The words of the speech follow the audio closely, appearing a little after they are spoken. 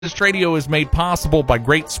This radio is made possible by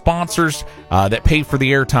great sponsors that pay for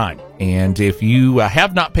the airtime. And if you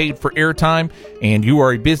have not paid for airtime and you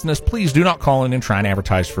are a business, please do not call in and try and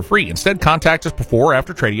advertise for free. Instead, contact us before or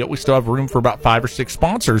after Tradio. We still have room for about 5 or 6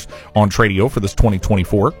 sponsors on Tradio for this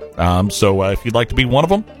 2024. So if you'd like to be one of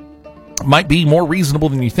them, might be more reasonable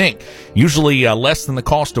than you think. Usually less than the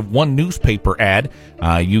cost of one newspaper ad.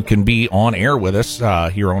 You can be on air with us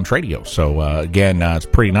here on Tradio. So again, it's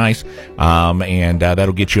pretty nice, and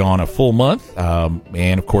that'll get you on a full month.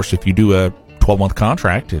 And of course, if you do a 12-month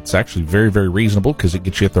contract, it's actually very, very reasonable because it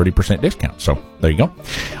gets you a 30% discount. So there you go.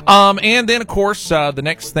 And then, of course, the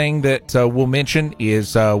next thing that we'll mention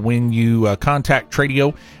is when you contact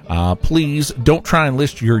Tradio, please don't try and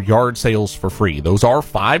list your yard sales for free. Those are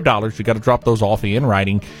 $5. You got to drop those off in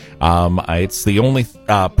writing. It's the only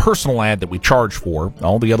personal ad that we charge for.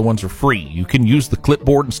 All the other ones are free. You can use the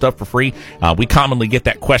clipboard and stuff for free. We commonly get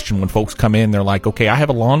that question when folks come in. They're like, okay, I have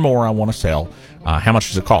a lawnmower I want to sell. How much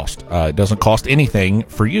does it cost? It doesn't cost anything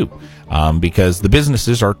for you because the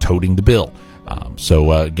businesses are toting the bill.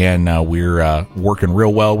 So again, we're working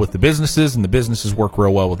real well with the businesses, and the businesses work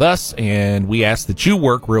real well with us, and we ask that you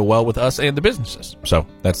work real well with us and the businesses. So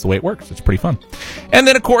that's the way it works. It's pretty fun. And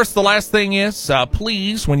then, of course, the last thing is,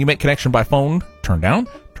 please, when you make connection by phone, turn down,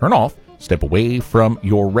 turn off, step away from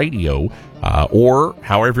your radio, or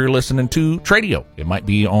however you're listening to Tradio. It might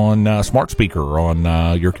be on smart speaker or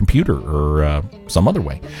on your computer or some other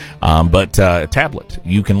way. But a tablet,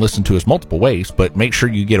 you can listen to us multiple ways, but make sure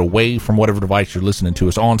you get away from whatever device you're listening to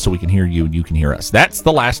us on so we can hear you and you can hear us. That's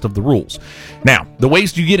the last of the rules. Now, the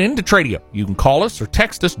ways you get into Tradio, you can call us or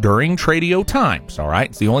text us during Tradio times, all right?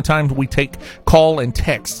 It's the only time we take call and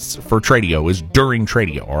texts for Tradio is during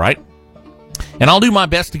Tradio, all right? And I'll do my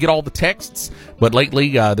best to get all the texts, but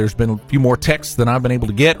lately there's been a few more texts than I've been able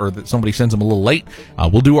to get, or that somebody sends them a little late.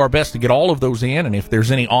 We'll do our best to get all of those in, and if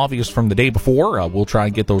there's any obvious from the day before, we'll try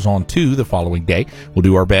and get those on too the following day. We'll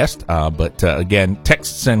do our best, but again,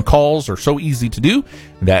 texts and calls are so easy to do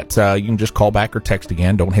that you can just call back or text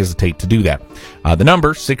again. Don't hesitate to do that. The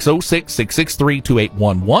number,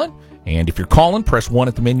 606-663-2811. And if you're calling, press 1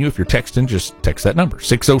 at the menu. If you're texting, just text that number,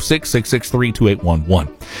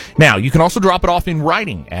 606-663-2811. Now, you can also drop it off in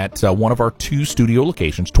writing at one of our 2 studio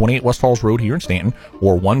locations, 28 West Halls Road here in Stanton,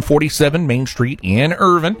 or 147 Main Street in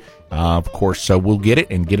Irvin. Of course, we'll get it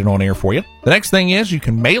and get it on air for you. The next thing is you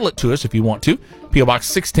can mail it to us if you want to. P.O. Box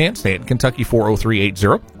 610, Stanton, Kentucky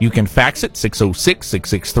 40380. You can fax it,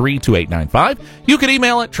 606-663-2895. You can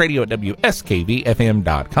email it,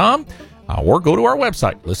 tradio@wskvfm.com. Or go to our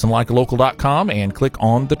website, listenlikealocal.com, and click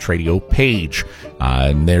on the Tradio page.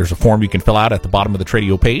 And there's a form you can fill out at the bottom of the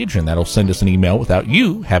Tradio page, and that'll send us an email without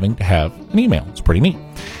you having to have an email. It's pretty neat.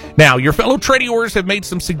 Now, your fellow Tradiors have made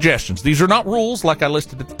some suggestions. These are not rules like I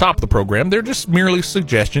listed at the top of the program. They're just merely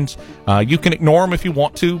suggestions. You can ignore them if you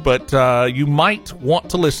want to, but you might want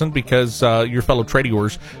to listen because your fellow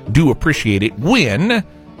Tradiors do appreciate it when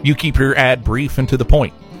you keep your ad brief and to the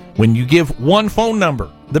point. When you give one phone number,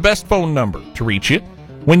 the best phone number to reach you,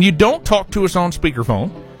 when you don't talk to us on speakerphone,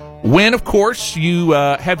 when, of course, you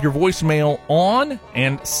have your voicemail on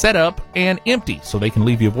and set up and empty so they can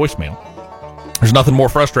leave you a voicemail. There's nothing more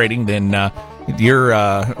frustrating than the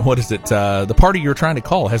party you're trying to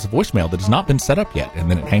call has a voicemail that has not been set up yet,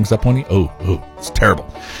 and then it hangs up on you. Oh, it's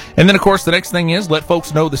terrible. And then, of course, the next thing is let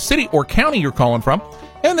folks know the city or county you're calling from.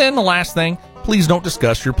 And then the last thing, please don't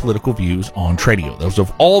discuss your political views on Tradio. Those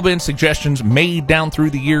have all been suggestions made down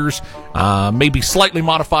through the years, maybe slightly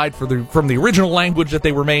modified from the original language that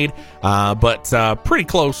they were made, but pretty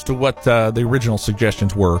close to what the original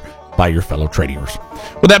suggestions were by your fellow Tradiors.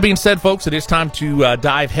 With that being said, folks, it is time to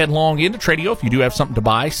dive headlong into Tradio. If you do have something to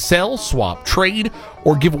buy, sell, swap, trade,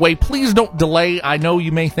 or give away, please don't delay. I know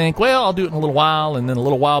you may think, well, I'll do it in a little while, and then a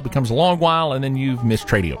little while becomes a long while, and then you've missed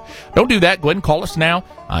Tradio. Don't do that. Go ahead and call us now,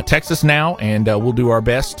 text us now, and we'll do our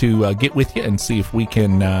best to get with you and see if we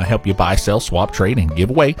can help you buy, sell, swap, trade, and give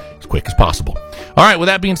away as quick as possible. All right, with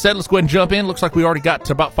that being said, let's go ahead and jump in. Looks like we already got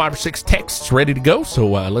about 5 or 6 texts ready to go, so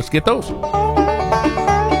let's get those.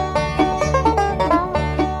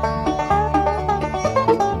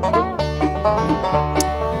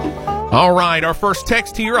 All right, our first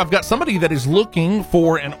text here. I've got somebody that is looking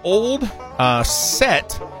for an old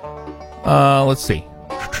set. Let's see.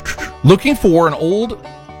 Looking for an old...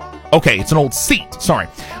 Okay, it's an old seat. Sorry.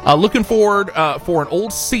 Looking for an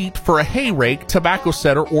old seat for a hay rake, tobacco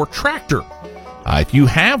setter, or tractor. If you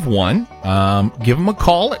have one, give them a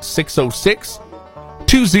call at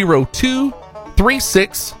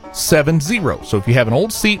 606-202-3670. So if you have an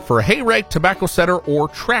old seat for a hay rake, tobacco setter, or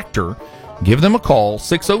tractor, give them a call,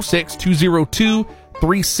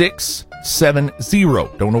 606-202-3670.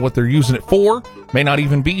 Don't know what they're using it for. May not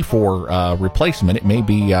even be for replacement. It may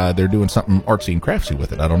be they're doing something artsy and craftsy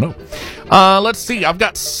with it. I don't know. Let's see. I've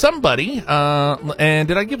got somebody, and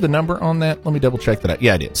did I give the number on that? Let me double check that out.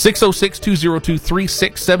 Yeah, I did.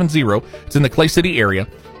 606-202-3670. It's in the Clay City area.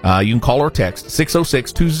 You can call or text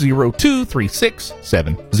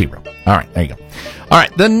 606-202-3670. All right, there you go. All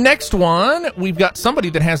right, the next one, we've got somebody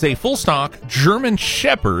that has a full stock German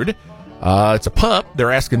Shepherd. It's a pup.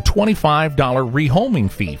 They're asking $25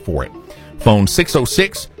 rehoming fee for it. Phone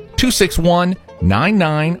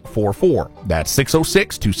 606-261-9944. That's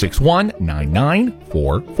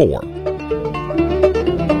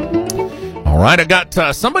 606-261-9944. All right, I got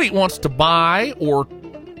somebody wants to buy or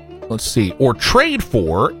trade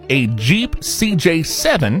for a Jeep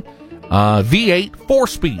CJ7 V8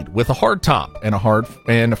 4-speed with a hard top and a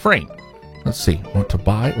frame. Let's see, want to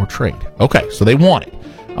buy or trade? Okay, so they want it.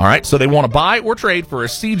 All right, so they want to buy or trade for a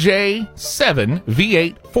CJ7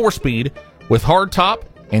 V8 4-speed with hard top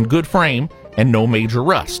and good frame and no major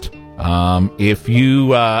rust. If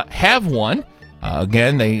you have one,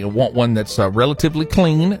 again, they want one that's relatively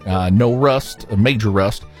clean, no rust, major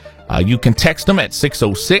rust. You can text them at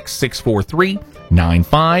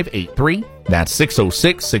 606-643-9583. That's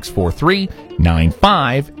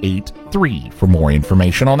 606-643-9583 for more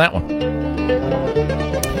information on that one.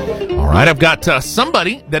 All right, I've got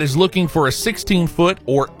somebody that is looking for a 16-foot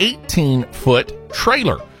or 18-foot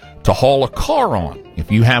trailer to haul a car on.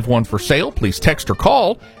 If you have one for sale, please text or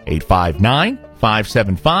call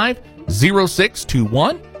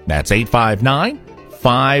 859-575-0621. That's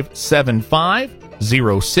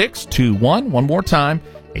 859-575-0621. One more time,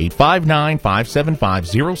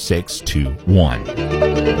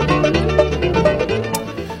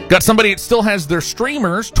 859-575-0621. Got somebody that still has their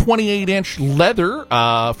streamers, 28-inch leather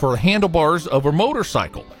for handlebars of a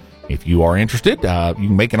motorcycle. If you are interested, you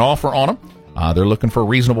can make an offer on them. They're looking for a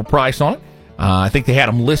reasonable price on it. I think they had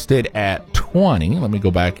them listed at $20. Let me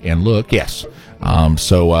go back and look. Yes.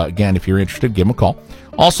 Again, if you're interested, give them a call.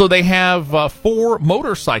 Also, they have 4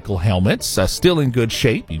 motorcycle helmets, still in good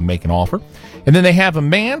shape. You can make an offer. And then they have a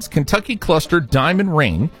Man's Kentucky Cluster Diamond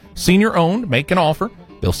Ring, senior owned. Make an offer.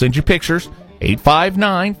 They'll send you pictures.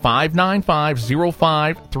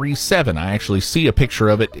 859-595-0537. I actually see a picture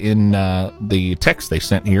of it in the text they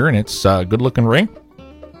sent here, and it's a good-looking ring.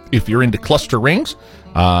 If you're into cluster rings,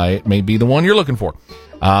 it may be the one you're looking for.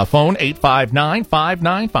 Phone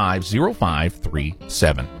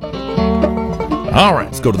 859-595-0537. All right,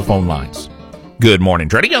 let's go to the phone lines. Good morning,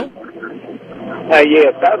 Tredio.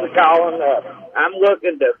 Yes, I was calling. I'm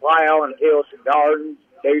looking to plow and till some gardens,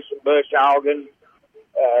 do some bush hogging.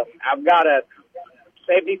 I've got a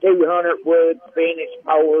 7,200 wood finish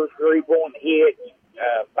mower, 3-point hitch,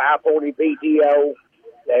 540 PTO.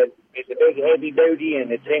 That it's a big heavy duty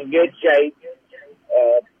and it's in good shape.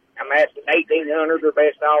 I'm asking $1,800 or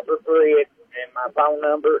best offer for it, and my phone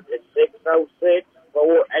number is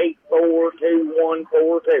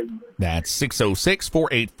 606-484-2142. That's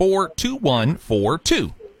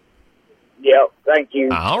 606-484-2142. Yep, thank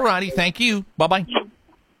you. All righty, thank you. Bye-bye.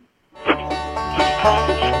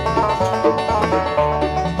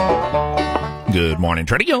 Good morning,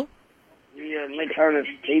 Tredio. Yeah, let me turn this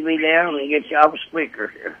TV down and get you off a speaker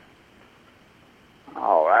here.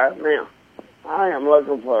 All right, now, I am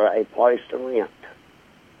looking for a place to rent.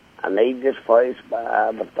 I need this place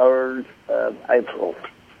by the 3rd of April.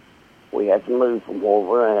 We have to move from where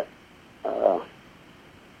we're at.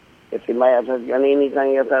 If you may have got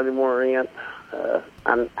anything else I want to rent,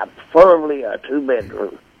 I'm preferably a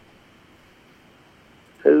 2-bedroom.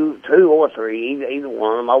 Two or three, either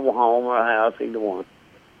one, a mobile home or a house, either one.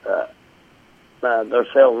 They're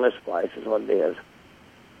selling this place is what it is.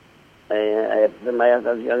 And if the math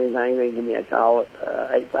has got anything, they give me a call at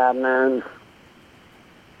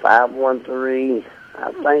 859-513.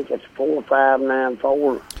 I think it's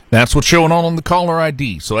 4594. That's what's showing on the caller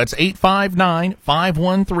ID. So that's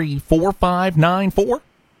 859-513-4594.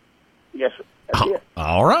 Yes, sir. That's it.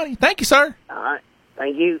 All righty. Thank you, sir. All right.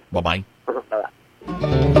 Thank you. Bye-bye. Bye-bye.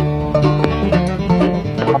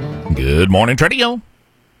 Good morning, Tredio.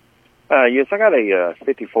 Yes, I got a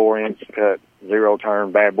 54-inch cut,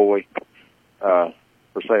 0-turn bad boy for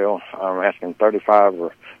sale. I'm asking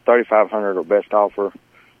 $3,500 or best offer.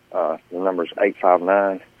 The number is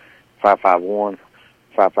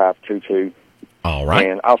 859-551-5522. All right.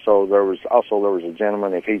 And also there was a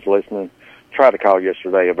gentleman, if he's listening, tried to call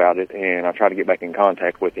yesterday about it, and I tried to get back in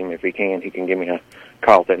contact with him. If he can give me a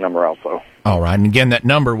call at that number also. All right. And again, that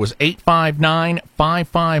number was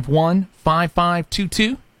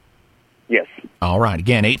 859-551-5522. Yes. All right.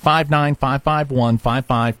 Again,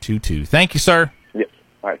 859-551-5522. Thank you, sir. Yes.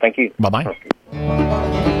 All right, thank you. Bye-bye.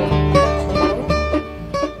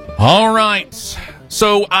 All right.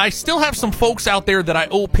 So I still have some folks out there that I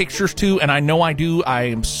owe pictures to, and I know I do. I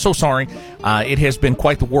am so sorry. It has been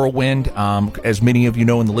quite the whirlwind, as many of you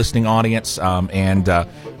know in the listening audience.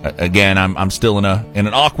 Again, I'm still in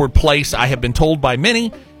an awkward place. I have been told by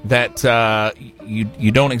many that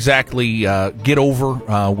you don't exactly get over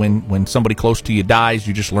when somebody close to you dies.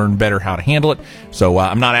 You just learn better how to handle it. So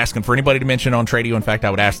I'm not asking for anybody to mention on Tradio. In fact, I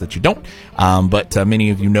would ask that you don't. But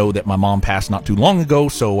many of you know that my mom passed not too long ago.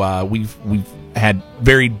 So we've had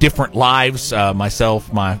very different lives,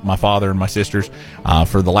 myself, my father, and my sisters,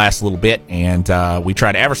 for the last little bit. And we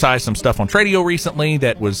tried to advertise some stuff on Tradio recently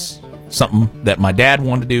that was something that my dad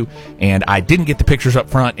wanted to do, and I didn't get the pictures up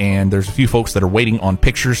front, and there's a few folks that are waiting on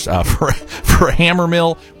pictures for a hammer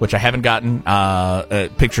mill, which I haven't gotten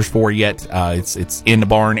pictures for yet. It's in the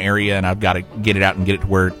barn area, and I've got to get it out and get it to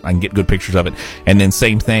where I can get good pictures of it. And then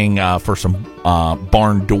same thing for some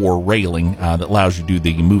barn door railing that allows you to do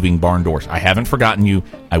the moving barn doors. I haven't forgotten you.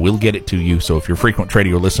 I will get it to you. So if you're a frequent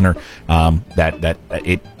Tradio listener, I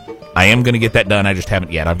am going to get that done. I just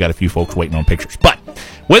haven't yet. I've got a few folks waiting on pictures. But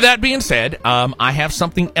with that being said, I have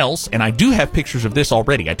something else, and I do have pictures of this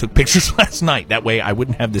already. I took pictures last night. That way I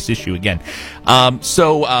wouldn't have this issue again.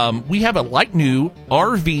 So we have a like new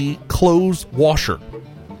RV clothes washer.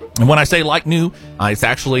 And when I say like new, it's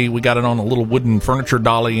actually, we got it on a little wooden furniture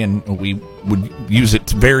dolly, and we would use it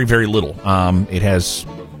very, very little. It has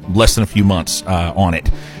less than a few months on it.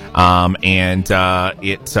 It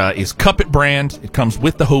is Cuppet brand. It comes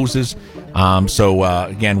with the hoses.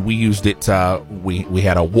 Again, we used it. We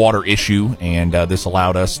had a water issue, and this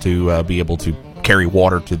allowed us to be able to carry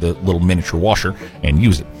water to the little miniature washer and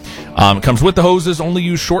use it. It comes with the hoses, only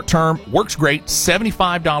used short term, works great,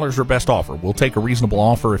 $75 or best offer. We'll take a reasonable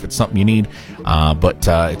offer if it's something you need, but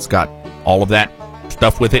it's got all of that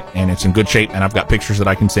stuff with it, and it's in good shape, and I've got pictures that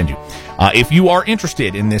I can send you. If you are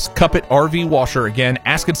interested in this Cuppet RV washer, again,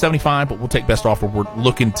 asking $75, but we'll take best offer. We're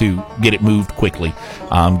looking to get it moved quickly,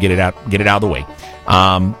 get it out of the way.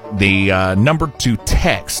 The number to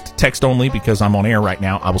text only, because I'm on air right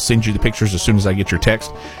now. I will send you the pictures as soon as I get your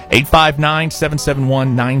text.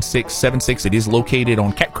 859-771-9676. It is located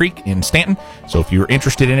on Cat Creek in Stanton. So if you're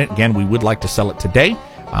interested in it, again, we would like to sell it today.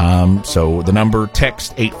 So the number,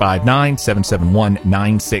 text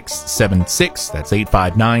 859-771-9676. That's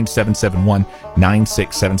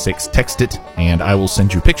 859-771-9676. Text it, and I will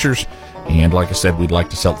send you pictures. And like I said, we'd like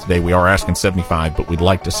to sell it today. We are asking $75, but we'd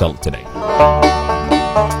like to sell it today.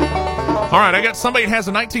 All right, I got somebody that has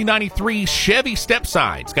a 1993 Chevy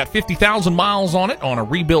Stepside. It's got 50,000 miles on it, on a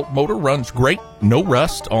rebuilt motor. Runs great. No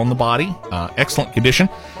rust on the body. Excellent condition.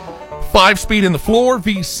 5-speed in the floor,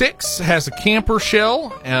 V6, has a camper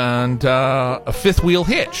shell, and a fifth wheel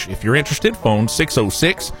hitch. If you're interested, phone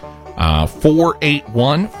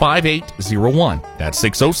 606-481-5801. That's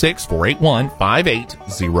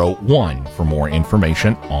 606-481-5801 for more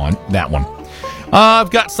information on that one.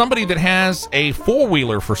 I've got somebody that has a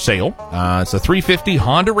four-wheeler for sale. It's a 350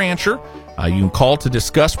 Honda Rancher. You can call to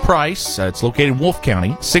discuss price. It's located in Wolfe County,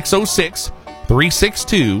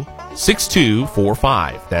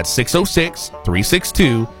 606-362-6245. That's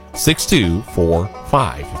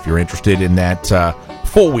 606-362-6245. If you're interested in that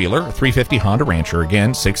four-wheeler, 350 Honda Rancher,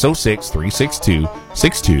 again,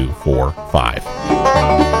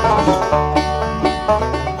 606-362-6245.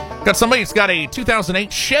 Got somebody that's got a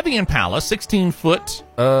 2008 Chevy Impala, 16-foot,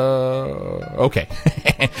 okay.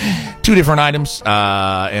 Two different items,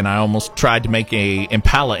 and I almost tried to make a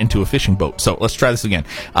Impala into a fishing boat. So let's try this again.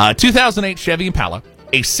 2008 Chevy Impala,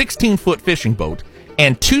 a 16-foot fishing boat,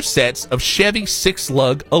 and two sets of Chevy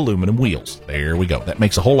 6-lug aluminum wheels. There we go. That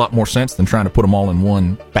makes a whole lot more sense than trying to put them all in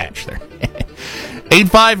one batch there.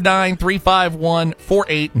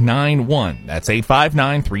 859-351-4891. That's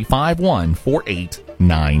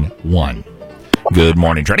 859-351-4891. Good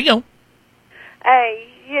morning, Tradio.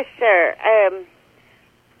 Yes, sir.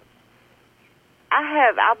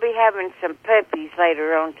 I'll be having some puppies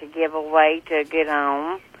later on to give away to get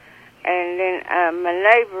home. And then my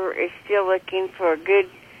neighbor is still looking for a good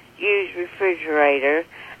used refrigerator.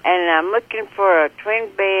 And I'm looking for a twin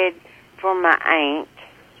bed for my aunt.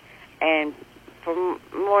 And for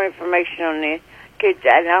more information on this,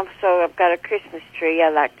 and also I've got a Christmas tree I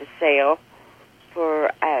like to sell for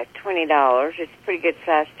 $20. It's a pretty good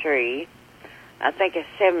sized tree. I think it's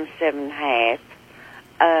 7.5.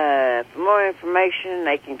 For more information,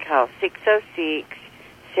 they can call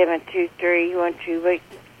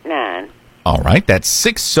 606-723-1289. All right, that's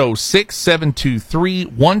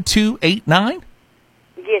 606-723-1289?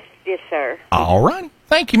 Yes, sir. All right.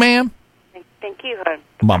 Thank you, ma'am. Thank you, hon.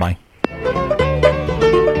 Bye-bye.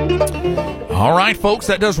 All right, folks,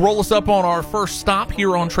 that does roll us up on our first stop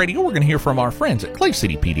here on Tradio. We're going to hear from our friends at Clay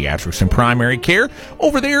City Pediatrics and Primary Care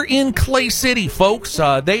over there in Clay City, folks.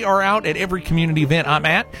 They are out at every community event I'm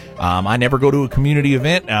at. I never go to a community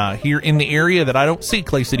event here in the area that I don't see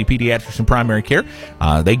Clay City Pediatrics and Primary Care.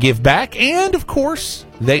 They give back, and, of course,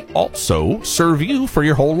 they also serve you for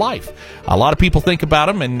your whole life. A lot of people think about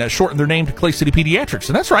them and shorten their name to Clay City Pediatrics,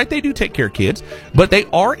 and that's right, they do take care of kids, but they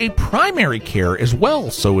are a primary care as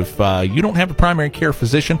well. So if you don't have a primary care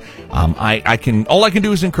physician, all I can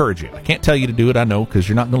do is encourage you. I can't tell you to do it, I know, because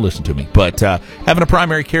you're not going to listen to me, but having a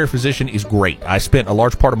primary care physician is great. I spent a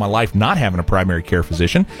large part of my life not having a primary care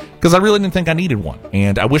physician because I really didn't think I needed one,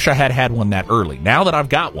 and I wish I had had one that early. Now that I've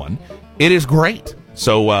got one, it is great.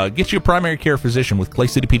 So get you a primary care physician with Clay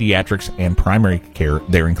City Pediatrics and Primary Care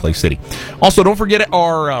there in Clay City. Also, don't forget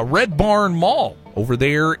our Red Barn Mall over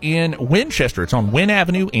there in Winchester. It's on Wynn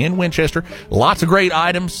Avenue in Winchester. Lots of great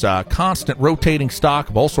items, constant rotating stock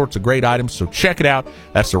of all sorts of great items. So check it out.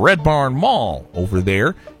 That's the Red Barn Mall over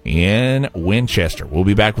there in Winchester. We'll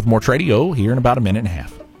be back with more Tradio here in about a minute and a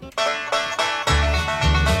half.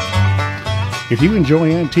 If you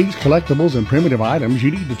enjoy antiques, collectibles, and primitive items, you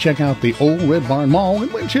need to check out the Old Red Barn Mall in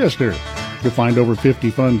Winchester. You'll find over 50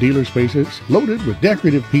 fun dealer spaces loaded with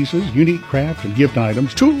decorative pieces, unique craft and gift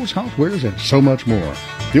items, tools, housewares, and so much more.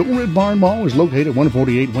 The Old Red Barn Mall is located at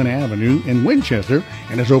 148 Wynn Avenue in Winchester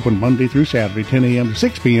and is open Monday through Saturday, 10 a.m. to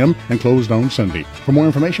 6 p.m. and closed on Sunday. For more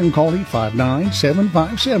information, call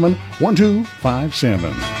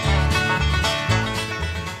 859-757-1257.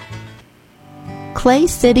 Clay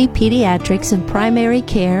City Pediatrics and Primary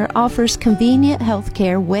Care offers convenient health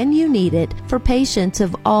care when you need it for patients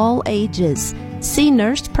of all ages. See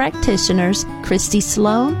nurse practitioners Christy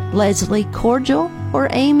Sloan, Leslie Cordial, or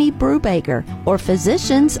Amy Brubaker, or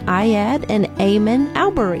physicians Ayad and Eamon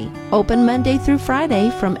Albury. Open Monday through Friday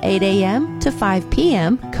from 8 a.m. to 5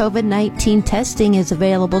 p.m. COVID-19 testing is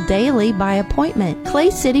available daily by appointment. Clay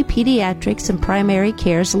City Pediatrics and Primary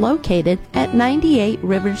Care is located at 98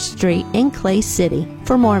 River Street in Clay City.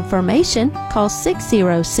 For more information, call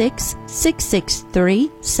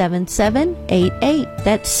 606-663-7788.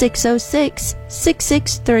 That's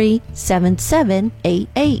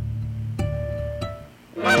 606-663-7788.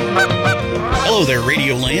 Hello there,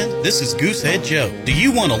 Radio Land. This is Goosehead Joe. Do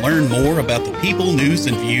you want to learn more about the people, news,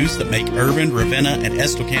 and views that make Irvin, Ravenna, and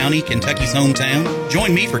Estill County Kentucky's hometown?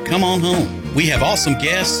 Join me for Come On Home. We have awesome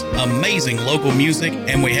guests, amazing local music,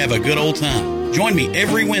 and we have a good old time. Join me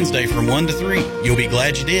every Wednesday from 1 to 3. You'll be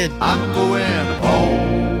glad you did. I'm going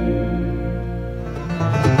home.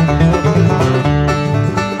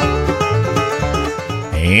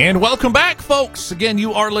 And welcome back, folks. Again,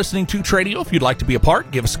 you are listening to Tradio. If you'd like to be a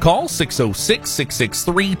part, give us a call,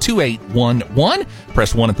 606-663-2811.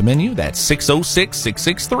 Press 1 at the menu. That's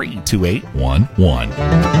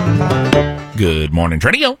 606-663-2811. Good morning,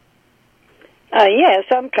 Tradio. Yes,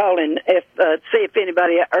 I'm calling see if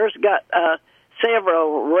anybody else got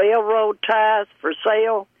several railroad ties for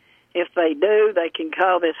sale. If they do, they can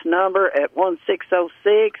call this number at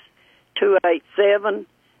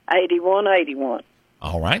 1-606-287-8181.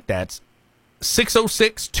 All right, that's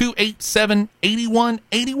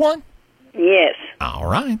 606-287-8181? Yes. All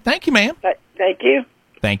right. Thank you, ma'am. Thank you.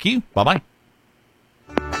 Thank you. Bye-bye.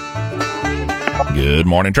 Good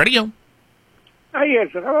morning, Tradio. Oh, yes,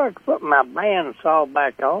 I'd like to put my bandsaw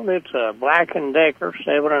back on. It's a Black & Decker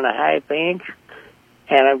 7.5 inch,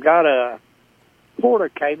 and I've got a Porter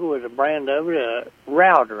cable as a brand of it, a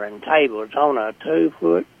router and table. It's on a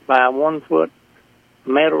 2-foot by 1-foot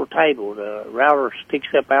metal table. The router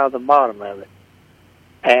sticks up out of the bottom of it.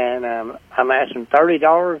 And I'm asking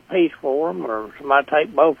 $30 a piece for them, or somebody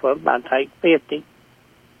take both of them. I take $50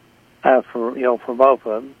 for both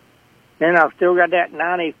of them. Then I've still got that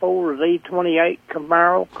 94 Z28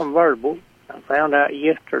 Camaro convertible. I found out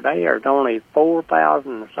yesterday there's only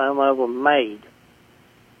 4,000 some of them made.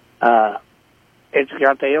 It's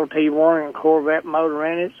got the LT Warren Corvette motor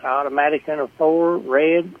in it. It's automatic in a 4,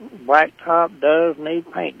 red, black top, does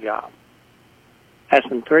need paint job. That's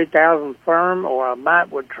some 3,000 firm, or I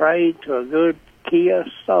would trade to a good Kia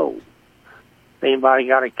Soul. If anybody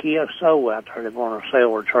got a Kia Soul out there they want to sell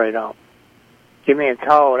or trade on, give me a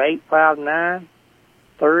call at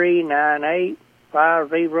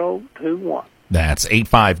 859-398-5021. That's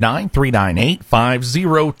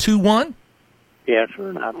 859-398-5021. Yes, sir.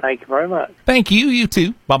 And I thank you very much. Thank you. You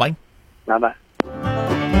too. Bye-bye. Bye-bye.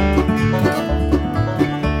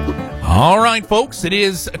 All right, folks. It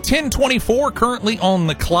is 10:24 currently on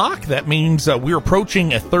the clock. That means we're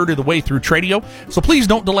approaching a third of the way through Tradio. So please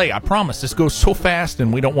don't delay. I promise this goes so fast,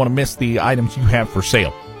 and we don't want to miss the items you have for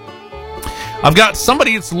sale. I've got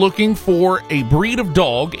somebody that's looking for a breed of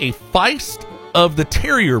dog, a Feist of the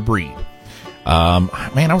Terrier breed.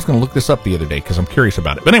 Man, I was going to look this up the other day because I'm curious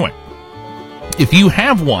about it. But anyway, if you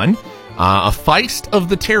have one, a Feist of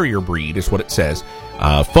the Terrier breed is what it says.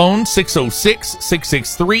 Phone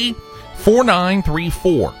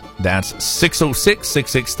 606-663-4934. That's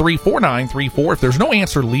 606-663-4934. If there's no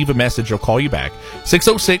answer, leave a message. I'll call you back.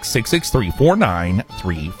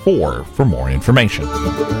 606-663-4934 for more information.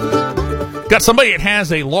 Got somebody that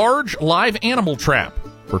has a large live animal trap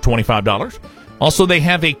for $25. Also, they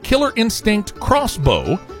have a Killer Instinct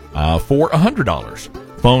crossbow for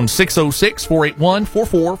 $100. Phone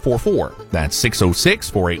 606-481-4444. That's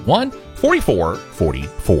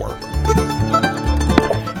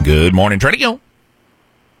 606-481-4444. Good morning, Tradio.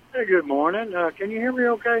 Hey, good morning. Can you hear me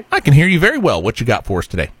okay? I can hear you very well. What you got for us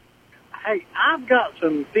today? Hey, I've got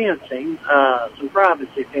some fencing, some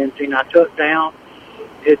privacy fencing I took down.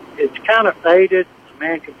 It's kind of faded. A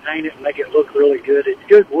man can paint it and make it look really good. It's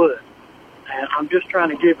good wood, and I'm just trying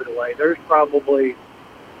to give it away. There's probably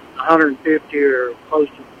 150 or close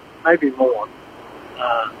to maybe more.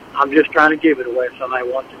 I'm just trying to give it away if somebody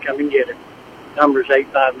wants to come and get it. Number's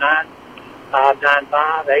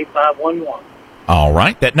 859-595-8511. All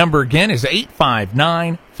right. That number again is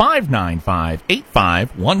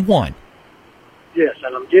 859-595-8511. Yes,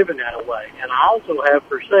 and I'm giving that away. And I also have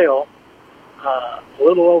for sale a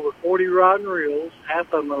little over 40 rod and reels.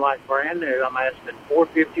 Half of them are like brand new. I'm asking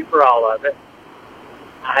 $450 for all of it.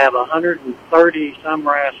 I have 130 some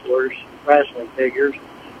wrestling figures.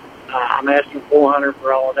 I'm asking $400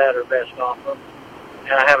 for all of that, or best offer.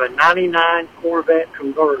 And I have a 99 Corvette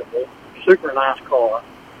convertible, super nice car.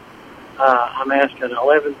 I'm asking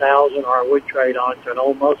 $11,000, or I would trade on it to an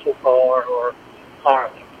old muscle car or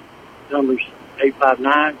Harley. Numbers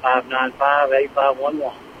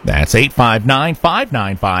 859-595-8511. That's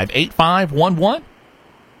 859-595-8511.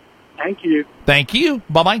 Thank you. Thank you.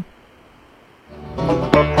 Bye-bye.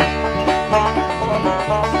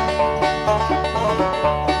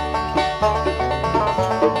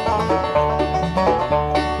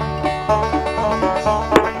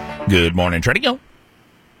 Good morning, Tradio.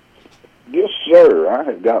 Yes, sir. I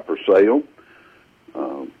have got for sale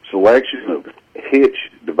selection of hitch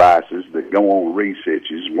devices that go on reach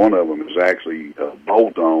hitches. One of them is actually a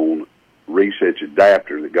bolt-on reach hitch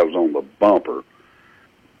adapter that goes on the bumper.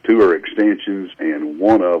 Two are extensions, and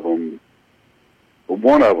one of them is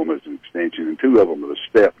an extension, and two of them are the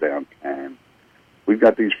step-down kind. We've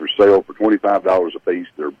got these for sale for $25 a piece.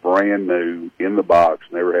 They're brand new, in the box,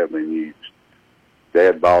 never have been used.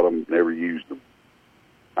 Dad bought them, never used them.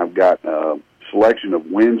 I've got a selection of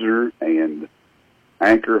Windsor and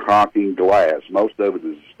Anchor Hocking glass. Most of it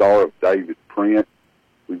is a Star of David print.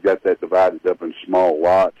 We've got that divided up in small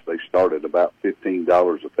lots. They start at about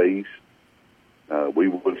 $15 a piece. We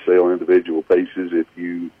would sell individual pieces if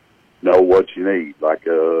you know what you need, like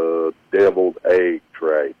a deviled egg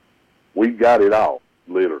tray. We've got it all,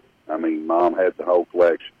 literally. I mean, Mom had the whole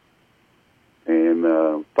collection.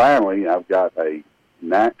 And finally, I've got a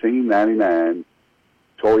 1999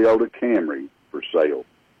 Toyota Camry for sale.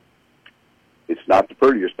 It's not the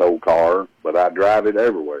prettiest old car, but I drive it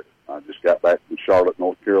everywhere. I just got back from Charlotte,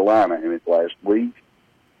 North Carolina in it last week.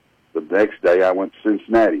 The next day I went to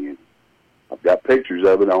Cincinnati in it. I've got pictures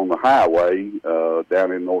of it on the highway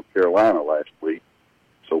down in North Carolina last week,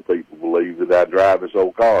 so people believe that I drive this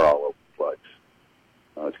old car all over the place.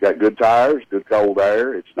 It's got good tires, good cold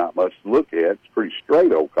air. It's not much to look at. It's a pretty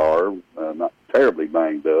straight old car, not terribly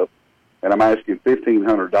banged up. And I'm asking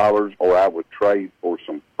 $1,500, or I would trade for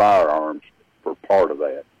some firearms for part of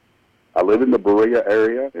that. I live in the Berea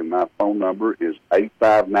area, and my phone number is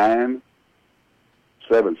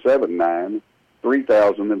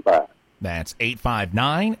 859-779-3005. That's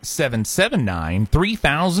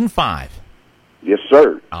 859-779-3005. Yes,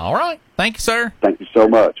 sir. All right. Thank you, sir. Thank you so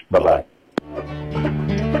much. Bye-bye.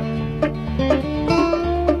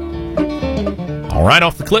 All right,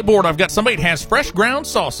 off the clipboard, I've got somebody that has fresh ground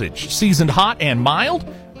sausage, seasoned hot and mild.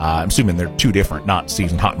 I'm assuming they're two different, not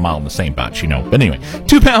seasoned hot and mild in the same batch, you know. But anyway,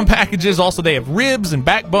 2-pound packages. Also, they have ribs and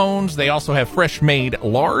backbones. They also have fresh-made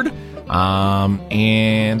lard.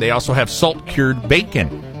 And they also have salt-cured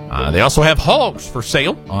bacon. They also have hogs for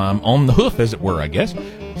sale, on the hoof, as it were, I guess.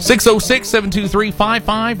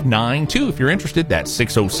 606-723-5592. If you're interested, that's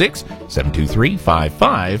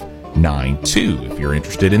 606-723-5592 if you're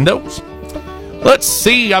interested in those. Let's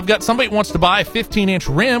see. I've got somebody who wants to buy a 15-inch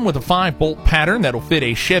rim with a 5-bolt pattern that'll fit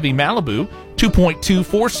a Chevy Malibu 2.2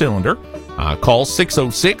 4-cylinder. Call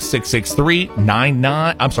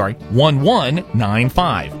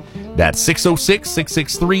 606-663-1195. That's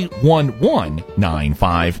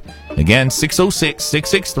 606-663-1195. Again,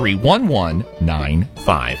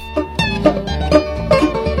 606-663-1195.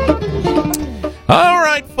 All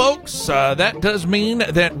right, folks, that does mean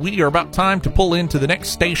that we are about time to pull into the next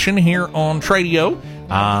station here on Tradio.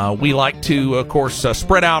 We like to, of course,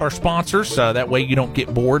 spread out our sponsors. That way you don't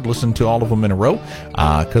get bored listening to all of them in a row.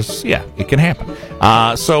 Because, yeah, it can happen.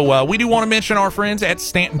 So we do want to mention our friends at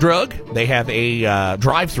Stanton Drug. They have a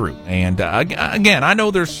drive-through. And, again, I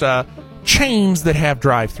know there's chains that have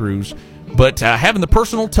drive-throughs. But having the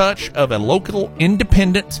personal touch of a local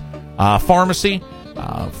independent pharmacy,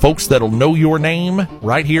 folks that'll know your name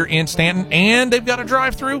right here in Stanton, and they've got a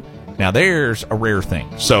drive-through. Now, there's a rare thing.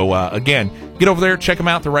 So, again, get over there, check them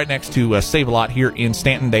out. They're right next to Save-A-Lot here in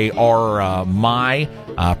Stanton. They are my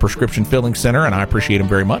prescription filling center, and I appreciate them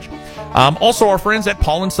very much. Also, our friends at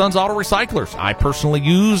Paul & Sons Auto Recyclers. I personally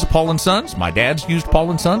use Paul & Sons. My dad's used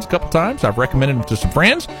Paul & Sons a couple times. I've recommended them to some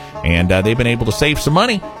friends, and they've been able to save some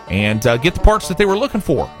money and get the parts that they were looking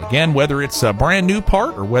for. Again, whether it's a brand new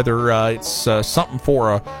part or whether it's something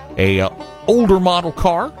for a older model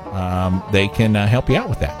car, they can help you out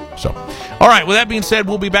with that. So, all right, with that being said,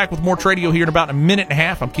 we'll be back with more Tradio here in about a minute and a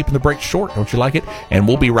half. I'm keeping the break short. Don't you like it? And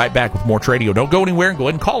we'll be right back with more Tradio. Don't go anywhere. Go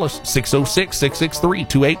ahead and call us,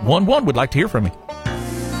 606-663-2811. We'd like to hear from you.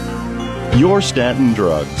 Your Stanton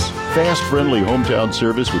Drugs. Fast, friendly hometown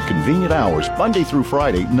service with convenient hours, Monday through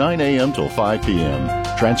Friday, 9 a.m. till 5 p.m.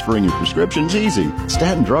 Transferring your prescriptions easy.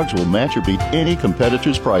 Stanton Drugs will match or beat any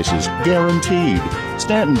competitor's prices, guaranteed.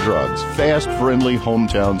 Stanton Drugs. Fast, friendly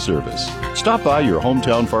hometown service. Stop by your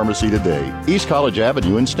hometown pharmacy today, East College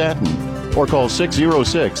Avenue in Stanton, or call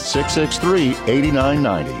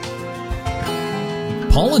 606-663-8990.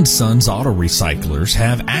 Paul & Sons Auto Recyclers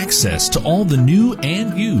have access to all the new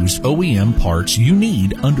and used OEM parts you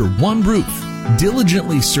need under one roof.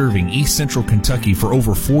 Diligently serving East Central Kentucky for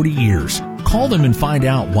over 40 years. Call them and find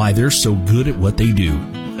out why they're so good at what they do.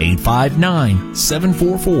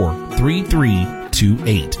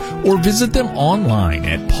 859-744-3328. Or visit them online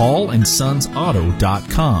at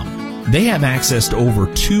paulandsonsauto.com. They have access to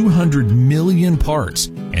over 200 million parts,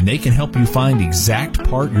 and they can help you find the exact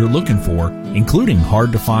part you're looking for, including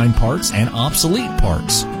hard-to-find parts and obsolete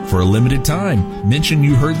parts. For a limited time, mention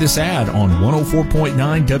you heard this ad on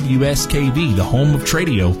 104.9 WSKV, the home of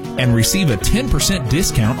Tradio, and receive a 10%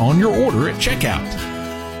 discount on your order at checkout.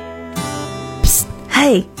 Psst,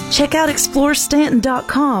 hey, check out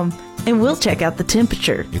ExploreStanton.com. And we'll check out the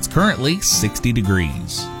temperature. It's currently 60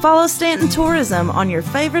 degrees. Follow Stanton Tourism on your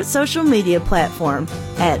favorite social media platform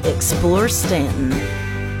at Explore Stanton.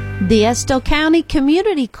 The Estill County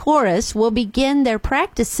Community Chorus will begin their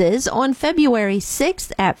practices on February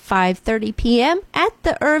 6th at 5:30 p.m. at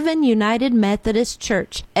the Irvin United Methodist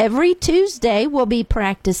Church. Every Tuesday will be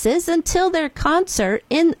practices until their concert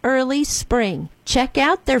in early spring. Check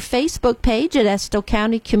out their Facebook page at Estill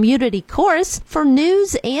County Community Chorus for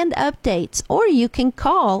news and updates, or you can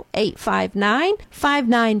call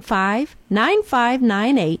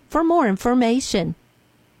 859-595-9598 for more information.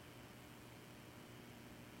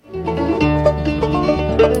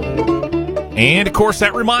 And, of course,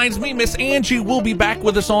 that reminds me, Miss Angie will be back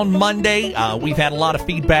with us on Monday. We've had a lot of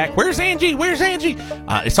feedback. Where's Angie? Where's Angie?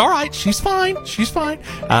 It's all right. She's fine. She's fine.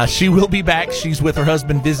 She will be back. She's with her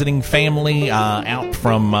husband visiting family out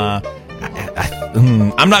from...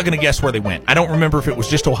 I'm not going to guess where they went. I don't remember if it was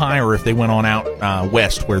just Ohio or if they went on out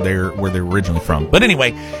west where they're originally from. But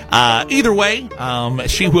anyway, either way,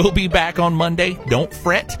 she will be back on Monday. Don't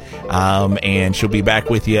fret. And she'll be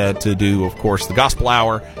back with you to do, of course, the Gospel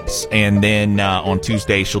Hour. And then on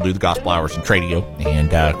Tuesday, she'll do the Gospel Hours in Tradio.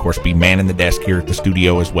 And, of course, be manning the desk here at the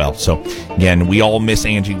studio as well. So, again, we all miss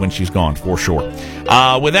Angie when she's gone, for sure.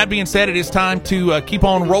 With that being said, it is time to keep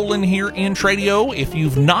on rolling here in Tradio. If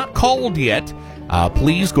you've not called yet,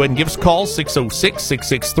 please go ahead and give us a call,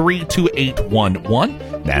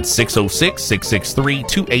 606-663-2811. That's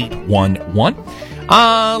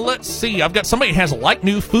 606-663-2811. Let's see. I've got somebody who has a like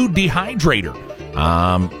new food dehydrator.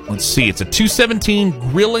 Let's see. It's a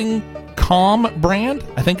 217 Grilling Calm brand,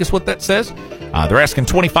 I think is what that says. They're asking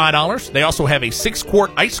 $25. They also have a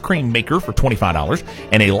 6-quart ice cream maker for $25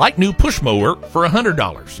 and a like new push mower for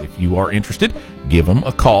 $100. If you are interested, give them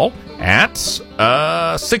a call at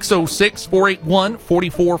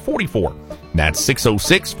 606-481-4444. That's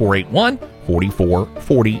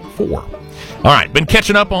 606-481-4444. All right, been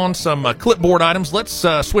catching up on some clipboard items. Let's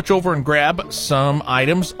switch over and grab some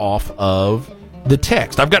items off of the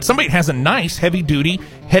text. I've got somebody that has a nice heavy-duty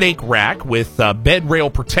headache rack with bed rail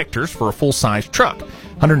protectors for a full-size truck.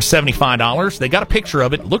 $175. They got a picture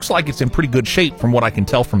of it. Looks like it's in pretty good shape from what I can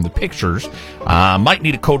tell from the pictures. Might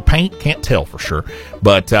need a coat of paint. Can't tell for sure.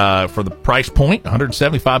 But for the price point,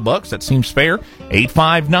 $175, that seems fair.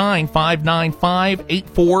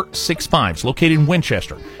 859-595-8465. It's located in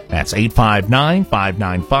Winchester. That's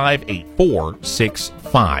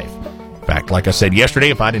 859-595-8465. In fact, like I said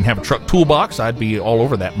yesterday, if I didn't have a truck toolbox, I'd be all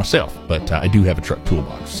over that myself. But I do have a truck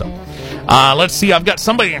toolbox. So let's see. I've got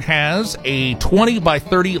somebody that has a 20 by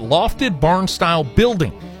 30 lofted barn-style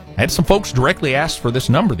building. I had some folks directly ask for this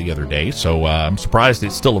number the other day, so I'm surprised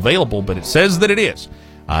it's still available, but it says that it is.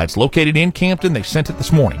 It's located in Campton. They sent it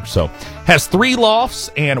this morning. So has 3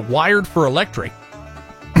 lofts and wired for electric.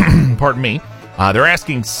 Pardon me. They're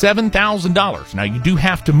asking $7,000. Now, you do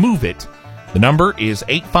have to move it. The number is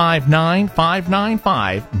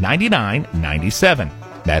 859-595-9997.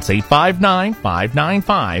 That's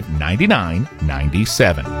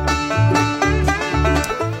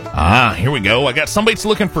 859-595-9997. Here we go. I got somebody that's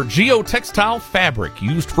looking for geotextile fabric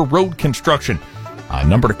used for road construction.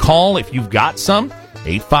 Number to call if you've got some,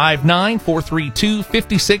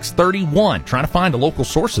 859-432-5631. Trying to find a local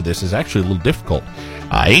source of this is actually a little difficult.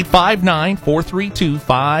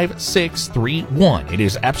 859-432-5631. It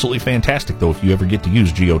is absolutely fantastic, though, if you ever get to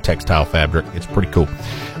use geotextile fabric. It's pretty cool.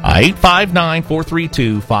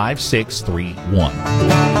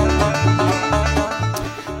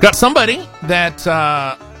 859-432-5631. Got somebody that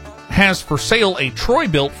has for sale a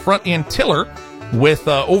Troy-built front-end tiller with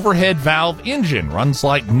overhead valve engine. Runs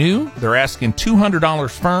like new. They're asking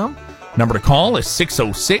 $200 firm. Number to call is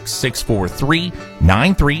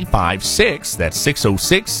 606-643-9356. That's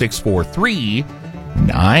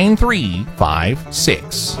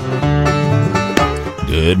 606-643-9356.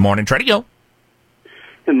 Good morning, Tradio.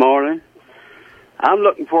 Good morning. I'm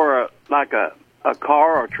looking for a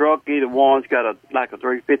car or a truck. Either one's got a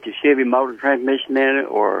 350 Chevy motor transmission in it,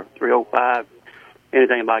 or 305,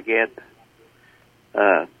 anything like that.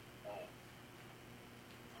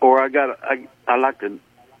 Or I like to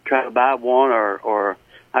try to buy one, or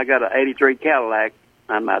I got an 83 Cadillac.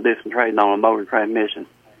 I might do some trading on a motor transmission.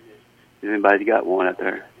 If anybody's got one out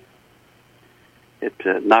there. It's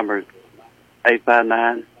number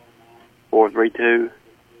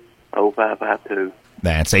 859-432-0552.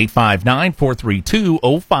 That's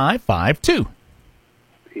 859-432-0552.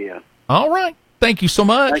 Yeah. All right. Thank you so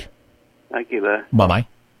much. Thank you, bye. Bye-bye.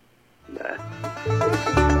 Bye.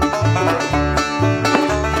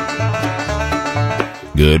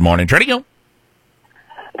 Good morning, Tradio.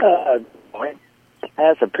 Morning.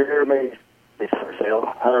 That's a pyramid. It's for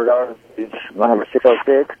sale. $100 each. My number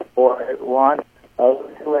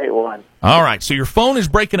 606-481-0281. All right, so your phone is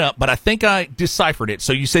breaking up, but I think I deciphered it.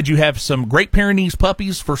 So you said you have some Great Pyrenees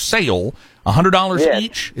puppies for sale, $100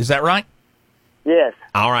 each. Is that right? Yes.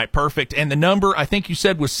 All right, perfect. And the number I think you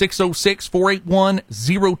said was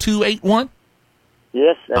 606-481-0281?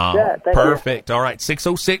 Yes, that's that. Thank perfect. You. All right,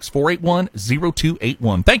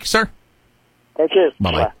 606-481-0281. Thank you, sir. Thank you.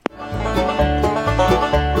 Bye-bye.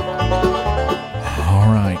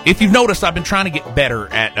 All right. If you've noticed, I've been trying to get better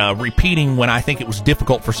at repeating when I think it was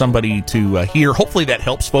difficult for somebody to hear. Hopefully that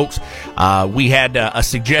helps, folks. We had a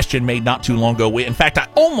suggestion made not too long ago. In fact, I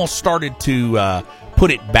almost started to put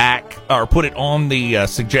it back or put it on the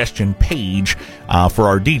suggestion page for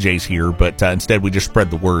our DJs here, but instead we just spread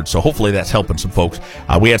the word. So hopefully that's helping some folks.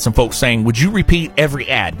 We had some folks saying, would you repeat every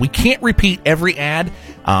ad? We can't repeat every ad.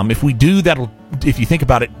 If we do, that'll, if you think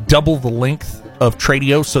about it, double the length of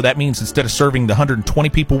Tradio. So that means instead of serving the 120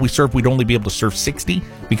 people we serve, we'd only be able to serve 60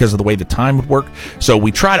 because of the way the time would work. So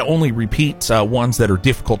we try to only repeat ones that are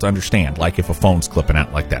difficult to understand, like if a phone's clipping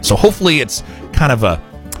out like that. So hopefully it's kind of a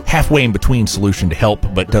halfway in between solution to help,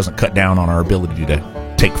 but doesn't cut down on our ability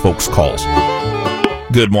to take folks' calls.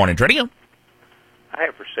 Good morning, Tradio. I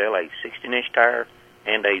have for sale a 16-inch tire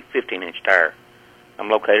and a 15-inch tire. I'm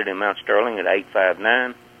located in Mount Sterling at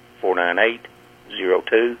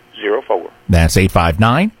 859-498-0204. That's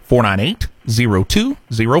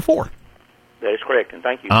 859-498-0204. That is correct, and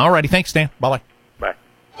thank you. All righty, thanks, Stan. Bye-bye. Bye.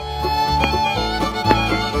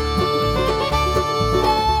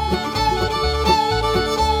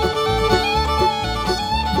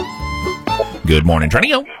 Good morning,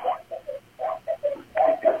 Tradio.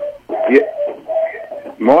 Yeah.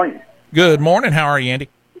 Morning. Good morning. How are you, Andy?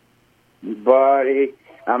 Buddy,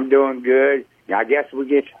 I'm doing good. I guess we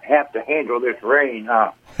just have to handle this rain,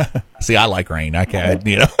 huh? See, I like rain. I can't,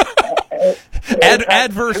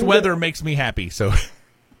 adverse weather makes me happy, so.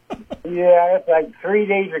 Yeah, it's like 3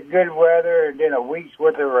 days of good weather and then a week's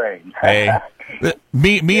worth of rain. Hey,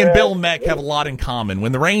 me and Bill Mack have a lot in common.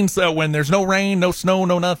 When the rains, when there's no rain, no snow,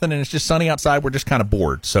 no nothing, and it's just sunny outside, we're just kind of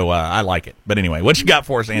bored. So I like it. But anyway, what you got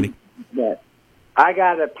for us, Andy? I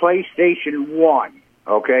got a PlayStation 1.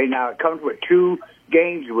 Okay, now it comes with 2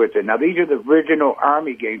 games with it. Now these are the original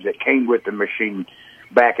Army games that came with the machine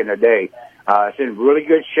back in the day. It's in really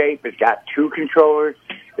good shape. It's got 2 controllers.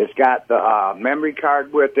 It's got the memory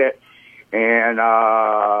card with it. And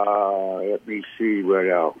let me see what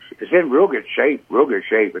else. It's in real good shape,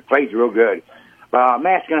 It plays real good. I'm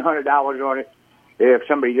asking $100 on it if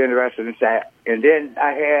somebody's interested in that. And then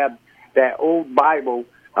I have that old Bible.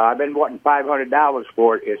 I've been wanting $500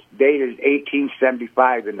 for it. It's dated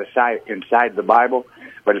 1875 inside the Bible,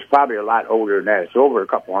 but it's probably a lot older than that. It's over a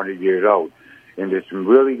couple hundred years old, and it's in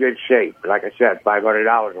really good shape. Like I said,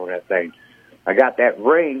 $500 on that thing. I got that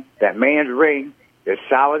ring, that man's ring. It's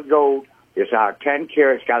solid gold. It's 10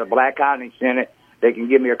 carats. Got a black onyx in it. They can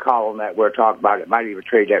give me a call on that. We'll talk about it. Might even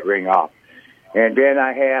trade that ring off. And then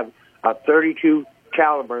I have a 32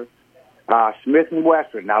 caliber Smith &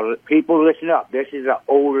 Wesson. Now, people, listen up. This is an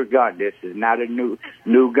older gun. This is not a new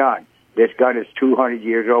gun. This gun is 200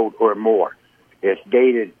 years old or more. It's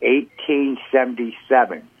dated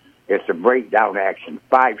 1877. It's a breakdown action,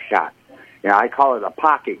 5-shot. Now, I call it a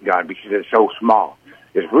pocket gun because it's so small.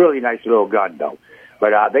 It's a really nice little gun, though.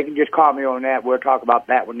 But they can just call me on that. We'll talk about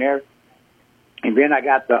that one there. And then I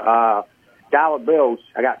got the dollar bills.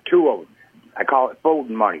 I got 2 of them. I call it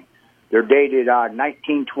folding money. They're dated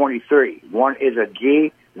 1923. One is a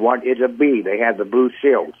G, one is a B. They have the blue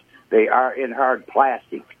seals. They are in hard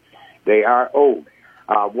plastic. They are old.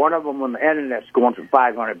 One of them on the internet's going for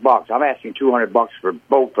 $500. I'm asking $200 for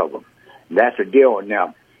both of them. And that's a deal on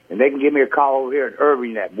them. And they can give me a call over here in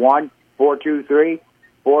Irving at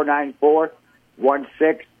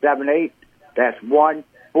 1-423-494-1678. That's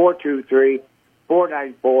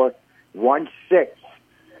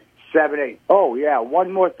 1-423-494-1678. Oh, yeah,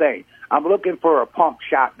 one more thing. I'm looking for a pump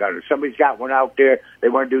shotgun. If somebody's got one out there, they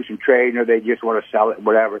want to do some trading or they just want to sell it,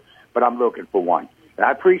 whatever. But I'm looking for one. And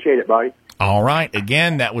I appreciate it, buddy. All right.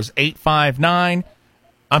 Again, that was 859.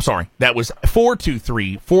 I'm sorry. That was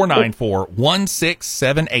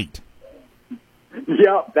 423-494-1678.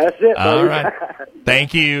 Yep, that's it, buddy. All right.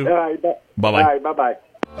 Thank you. All right, bye-bye. All right, bye-bye.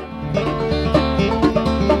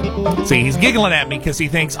 See, he's giggling at me because he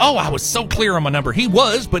thinks, oh, I was so clear on my number. He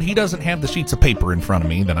was, but he doesn't have the sheets of paper in front of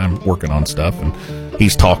me that I'm working on stuff, and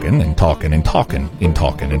he's talking and talking and talking and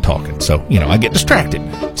talking and talking. So, I get distracted.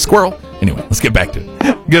 Squirrel. Anyway, let's get back to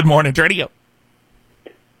it. Good morning, Radio.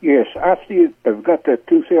 Yes, I see it. I've got that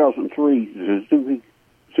 2003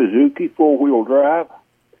 Suzuki four-wheel drive.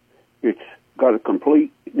 It's got a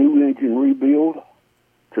complete new engine rebuild.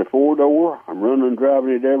 It's a 4-door. I'm running and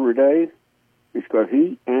driving it every day. It's got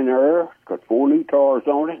heat and air. It's got 4 new tires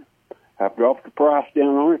on it. I've dropped the price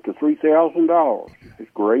down on it to $3,000. It's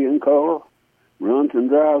gray in color. Runs and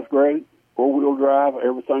drives great. 4-wheel drive.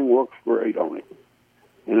 Everything works great on it.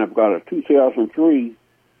 And I've got a 2003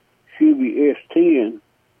 Chevy S10.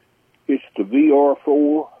 It's the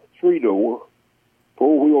VR4 3-door.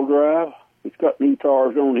 4-wheel drive. It's got new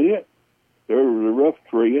tires on it. They're the rough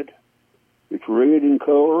tread. It's red in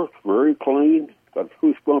color. It's very clean. It's got a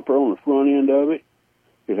push bumper on the front end of it.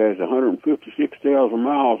 It has 156,000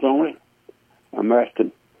 miles on it. I'm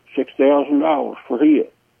asking $6,000 for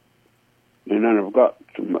it. And then I've got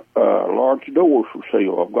some large doors for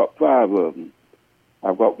sale. I've got 5 of them.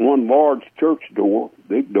 I've got one large church door,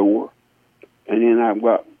 big door, and then I've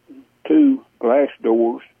got 2 glass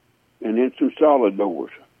doors, and then some solid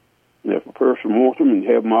doors. And if a person wants them, you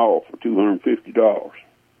can have them all for $250.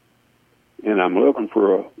 And I'm looking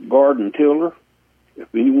for a garden tiller. If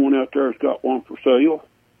anyone out there has got one for sale,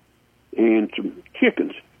 and some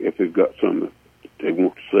chickens, if they've got some that they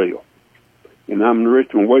want to sell. And I'm in the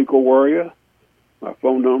Richmond Waco area. My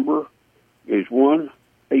phone number is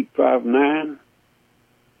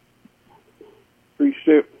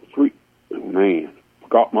 1-859-373. Oh, man,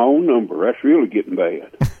 forgot my own number. That's really getting bad.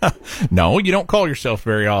 No, you don't call yourself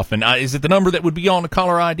very often. Is it the number that would be on the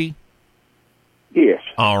caller ID? Yes.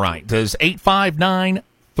 All right. Does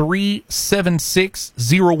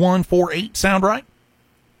 859-376-0148 sound right?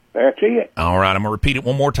 That's it. All right. I'm going to repeat it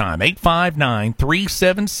one more time.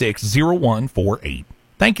 859-376-0148.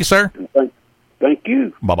 Thank you, sir. Thank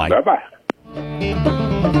you. Bye-bye. Bye-bye.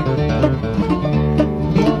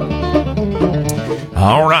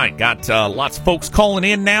 All right, got lots of folks calling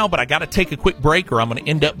in now, but I got to take a quick break or I'm going to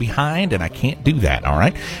end up behind, and I can't do that, all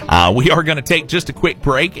right? We are going to take just a quick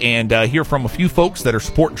break and hear from a few folks that are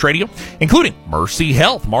supporting Tradio, including Mercy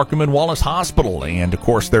Health, Markham and Wallace Hospital, and, of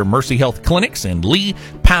course, their Mercy Health clinics in Lee,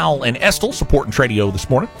 Powell, and Estill supporting Tradio this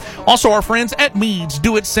morning. Also, our friends at Meads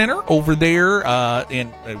Do It Center over there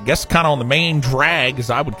in, I guess, kind of on the main drag, as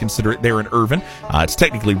I would consider it, there in Irvin. It's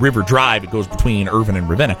technically River Drive. It goes between Irvin and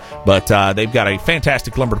Ravenna, but they've got a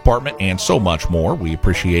fantastic lumber department and so much more. We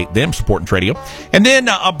appreciate them supporting Tradio. And then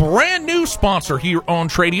a brand new sponsor here on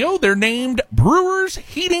Tradio. They're named Brewers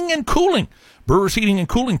Heating and Cooling. Brewers Heating and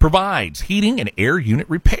Cooling provides heating and air unit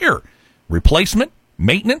repair, replacement,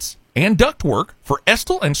 maintenance, and ductwork for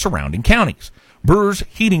Estill and surrounding counties. Brewers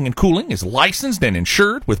Heating and Cooling is licensed and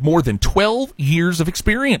insured with more than 12 years of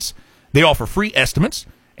experience. They offer free estimates,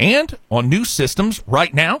 and on new systems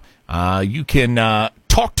right now, you can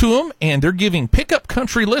talk to them, and they're giving Pickup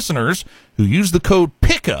Country listeners who use the code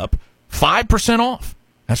PICKUP 5% off.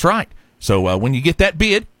 That's right. So when you get that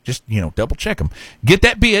bid, just, double check them. Get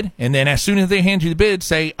that bid, and then as soon as they hand you the bid,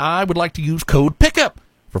 say, I would like to use code PICKUP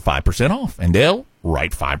for 5% off, and they'll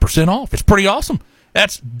write 5% off. It's pretty awesome.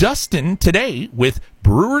 That's Dustin today with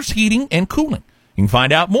Brewers Heating and Cooling. You can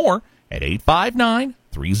find out more at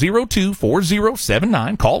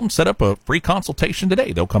 859-302-4079. Call them, set up a free consultation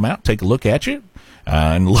today. They'll come out, take a look at you,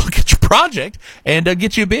 and look at your project, and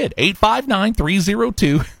get you a bid.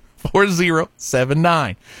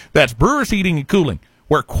 859-302-4079. That's Brewers Heating and Cooling,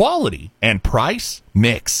 where quality and price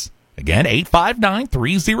mix. Again,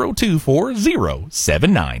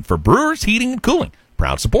 859-302-4079 for Brewers Heating and Cooling,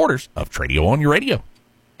 proud supporters of Tradio on your radio.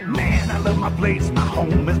 Man, I love my place, my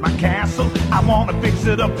home is my castle. I want to fix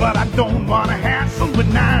it up, but I don't want to hassle. But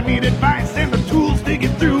now I need advice and the tools to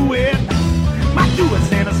get through it. My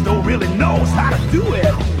do-it-center store really knows how to do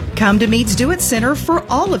it. Come to Meads Do It Center for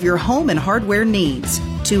all of your home and hardware needs.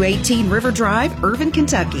 218 River Drive, Irvin,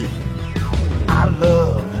 Kentucky. I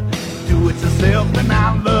love do-it-yourself, and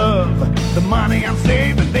I love the money I'm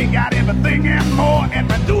saving. They got everything and more at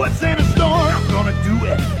my do-it-center store. I'm gonna do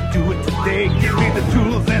it today. Give me the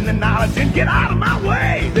tools and the knowledge and get out of my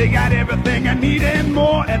way. They got everything I need and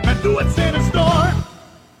more at my do-it-center store.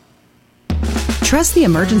 Trust the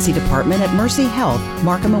emergency department at Mercy Health,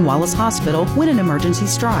 Markham and Wallace Hospital when an emergency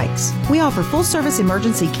strikes. We offer full-service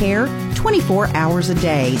emergency care 24 hours a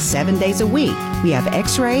day, 7 days a week. We have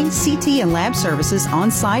X-ray, CT, and lab services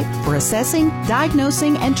on site for assessing,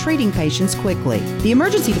 diagnosing, and treating patients quickly. The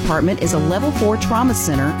emergency department is a level 4 trauma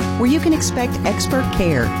center where you can expect expert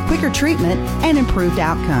care, quicker treatment, and improved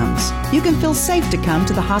outcomes. You can feel safe to come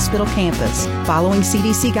to the hospital campus. Following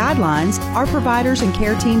CDC guidelines, our providers and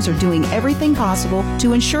care teams are doing everything possible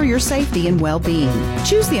to ensure your safety and well-being.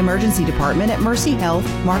 Choose the emergency department at Mercy Health,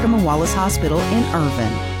 Markham and Wallace Hospital in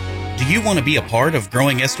Irvin. Do you want to be a part of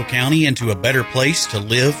growing Estill County into a better place to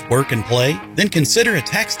live, work, and play? Then consider a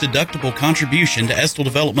tax-deductible contribution to Estill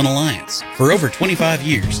Development Alliance. For over 25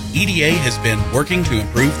 years, EDA has been working to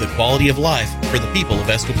improve the quality of life for the people of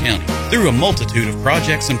Estill County. Through a multitude of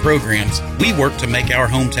projects and programs, we work to make our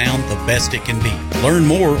hometown the best it can be. Learn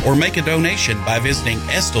more or make a donation by visiting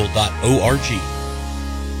estill.org.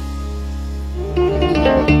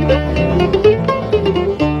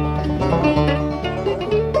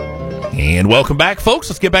 And welcome back, folks.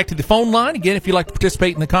 Let's get back to the phone line. Again, if you'd like to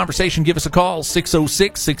participate in the conversation, give us a call,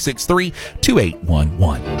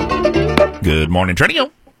 606-663-2811. Good morning, Tradio.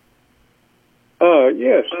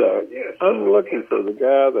 Yes. I'm looking for the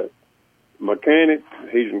guy that mechanic.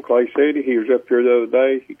 He's in Clay City. He was up here the other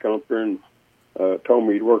day. He come up here and told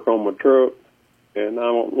me he'd work on my truck, and I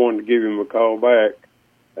wanted to give him a call back.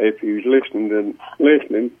 If he was listening,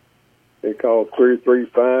 they call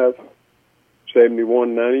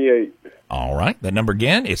 335-7198. All right. That number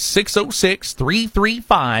again is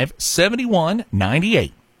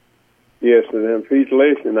 606-335-7198. Yes, and if he's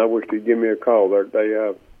listening, I wish he'd give me a call that day.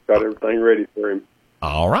 I've got everything ready for him.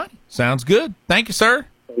 All right. Sounds good. Thank you, sir.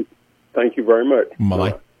 Thank you very much.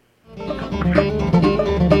 Bye-bye.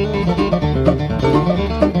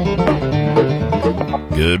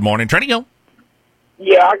 Good morning, Tradio.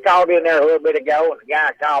 Yeah, I called in there a little bit ago, and the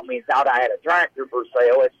guy called me and thought I had a tractor for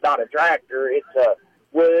sale. It's not a tractor. It's a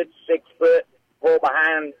wood, 6-foot,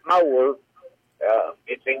 pull-behind mower.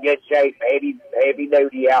 It's in good shape,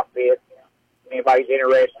 heavy-duty outfit. If anybody's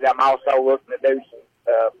interested, I'm also looking to do some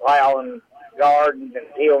plowing gardens and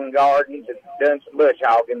tilling gardens and doing some bush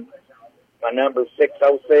hogging. My number is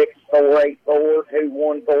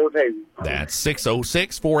 606-484-2142. That's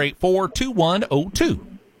 606-484-2102.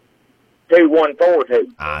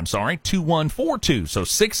 2142. I'm sorry, 2142. So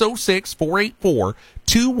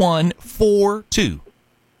 606-484-2142.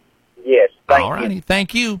 Yes. Thank All righty. you.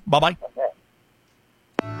 Thank you. Bye-bye.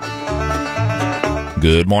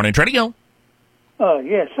 Good morning, Tradio.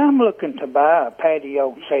 Yes, I'm looking to buy a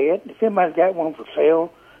patio set. If anybody's got one for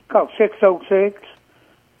sale, call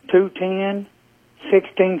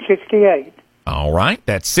 606-210-1668. All right.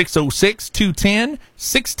 That's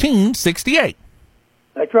 606-210-1668.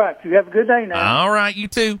 That's right. You have a good day now. All right. You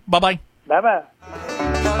too. Bye-bye. Bye-bye.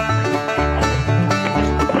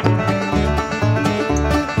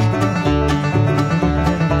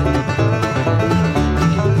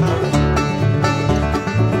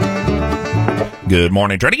 Good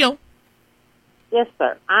morning, Tradio. Yes,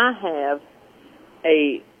 sir. I have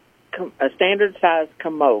a standard size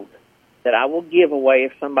commode that I will give away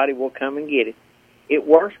if somebody will come and get it. It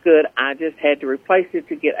works good. I just had to replace it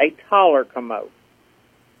to get a taller commode.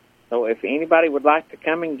 So if anybody would like to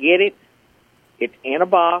come and get it, it's in a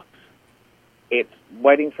box. It's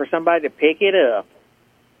waiting for somebody to pick it up.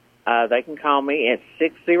 They can call me at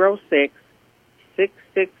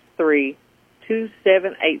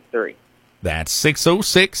 606-663-2783. That's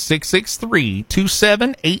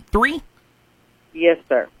 606-663-2783. Yes,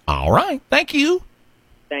 sir. All right. Thank you.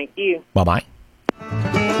 Thank you. Bye-bye.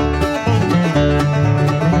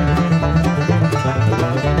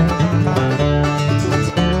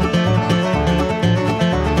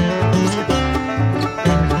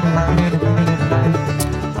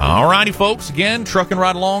 All righty, folks. Again, trucking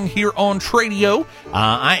right along here on Tradio.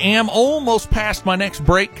 I am almost past my next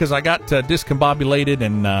break because I got discombobulated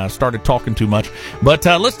and started talking too much. But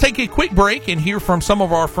let's take a quick break and hear from some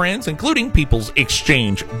of our friends, including People's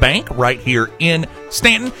Exchange Bank right here in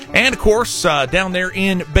Stanton. And, of course, down there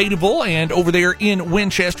in Betaville and over there in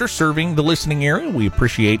Winchester serving the listening area. We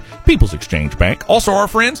appreciate People's Exchange Bank. Also, our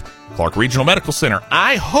friends, Clark Regional Medical Center.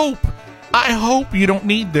 I hope you don't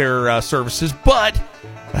need their services, but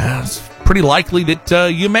it's pretty likely that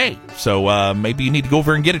you may. So maybe you need to go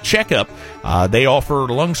over and get a checkup. They offer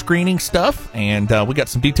lung screening stuff, and we got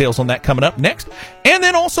some details on that coming up next. And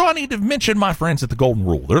then also I need to mention my friends at the Golden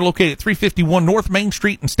Rule. They're located at 351 North Main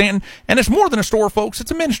Street in Stanton, and it's more than a store, folks.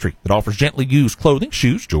 It's a ministry that offers gently used clothing,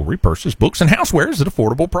 shoes, jewelry, purses, books, and housewares at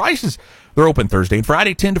affordable prices. They're open Thursday and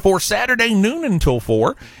Friday, 10 to 4, Saturday, noon until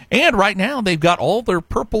 4. And right now, they've got all their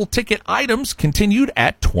purple ticket items continued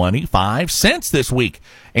at 25 cents this week.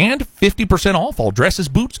 And 50% off all dresses,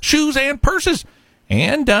 boots, shoes, and purses.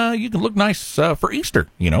 And you can look nice for Easter,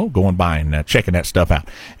 going by and checking that stuff out.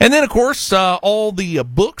 And then, of course, all the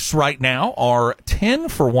books right now are 10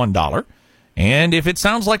 for $1. And if it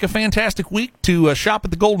sounds like a fantastic week to shop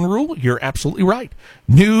at the Golden Rule, you're absolutely right.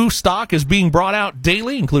 New stock is being brought out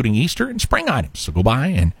daily, including Easter and spring items. So go by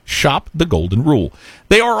and shop the Golden Rule.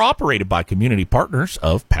 They are operated by community partners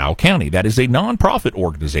of Powell County. That is a nonprofit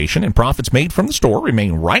organization, and profits made from the store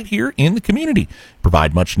remain right here in the community.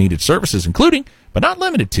 Provide much-needed services, including, but not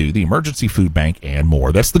limited to, the Emergency Food Bank and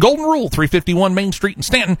more. That's the Golden Rule, 351 Main Street in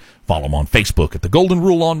Stanton. Follow them on Facebook at the Golden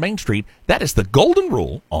Rule on Main Street. That is the Golden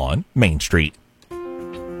Rule on Main Street.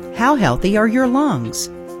 How healthy are your lungs?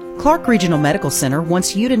 Clark Regional Medical Center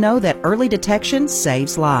wants you to know that early detection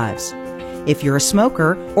saves lives. If you're a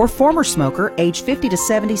smoker or former smoker aged 50 to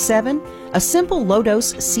 77, a simple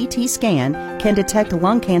low-dose CT scan can detect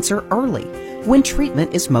lung cancer early when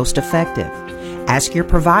treatment is most effective. Ask your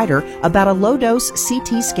provider about a low-dose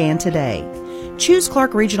CT scan today. Choose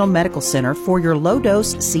Clark Regional Medical Center for your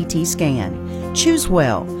low-dose CT scan. Choose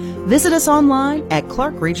well. Visit us online at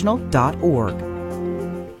clarkregional.org.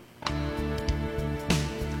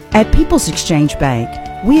 At People's Exchange Bank,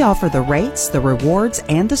 we offer the rates, the rewards,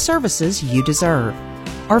 and the services you deserve.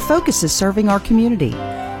 Our focus is serving our community.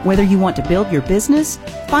 Whether you want to build your business,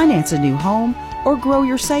 finance a new home, or grow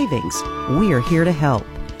your savings, we are here to help.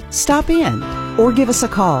 Stop in or give us a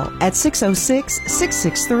call at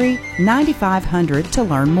 606-663-9500 to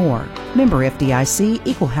learn more. Member FDIC,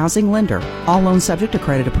 Equal Housing Lender. All loans subject to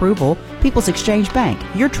credit approval. People's Exchange Bank,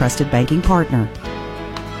 your trusted banking partner.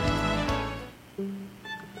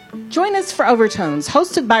 Join us for Overtones,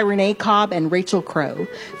 hosted by Renee Cobb and Rachel Crow,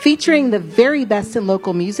 featuring the very best in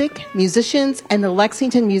local music, musicians, and the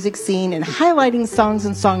Lexington music scene, and highlighting songs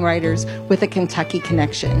and songwriters with a Kentucky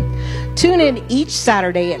connection. Tune in each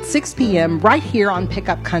Saturday at 6 p.m. right here on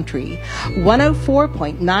Pickup Country,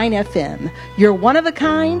 104.9 FM, your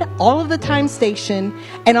one-of-a-kind, all-of-the-time station,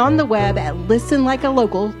 and on the web at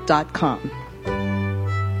listenlikealocal.com.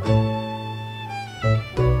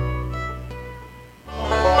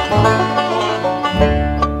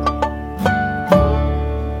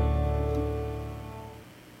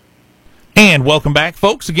 And welcome back,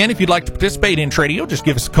 folks. Again, if you'd like to participate in Tradio, just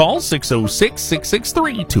give us a call,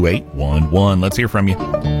 606-663-2811. Let's hear from you.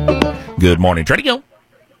 Good morning, Tradio.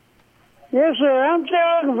 Yes, sir. I'm still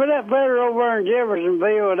looking for that better over in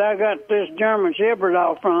Jeffersonville that I got this German Shepherd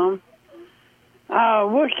off from. I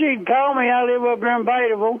wish she'd call me. I live up there in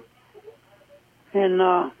Bataville. And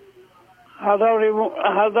I thought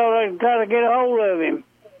I'd try to get a hold of him.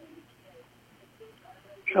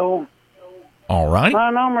 So. All right.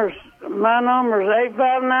 My number's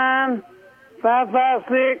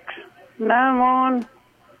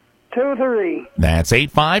 859-556-9123. That's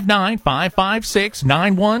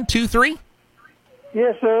 859-556-9123.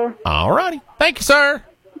 Yes, sir. All righty. Thank you, sir.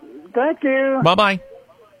 Thank you. Bye-bye.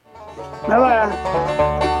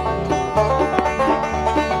 Bye-bye.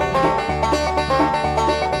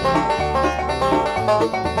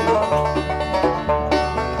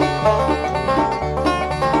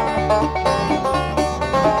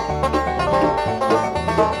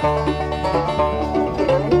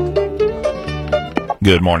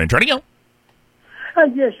 Good morning, Radio.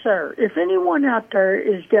 Yes, sir. If anyone out there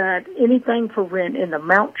has got anything for rent in the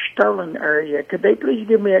Mount Sterling area, could they please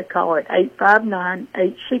give me a call at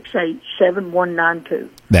 859-868-7192?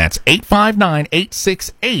 That's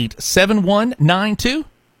 859-868-7192.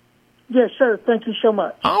 Yes, sir. Thank you so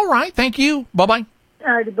much. All right. Thank you. Bye-bye.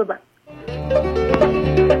 All righty. Bye-bye.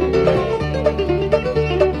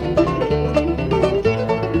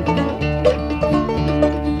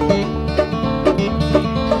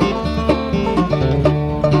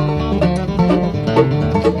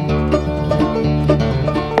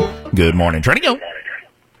 Good morning, Radio.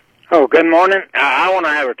 Oh, good morning. I want to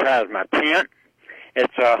advertise my tent.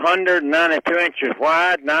 It's 192 inches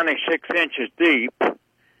wide, 96 inches deep,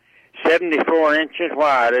 74 inches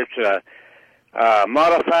wide. It's a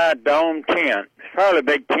modified dome tent. It's a fairly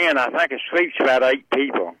big tent. I think it sleeps about 8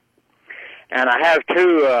 people. And I have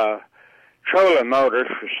 2 trolling motors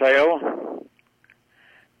for sale.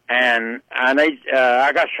 And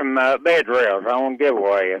I got some bed rails I want to give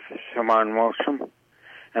away if someone wants them.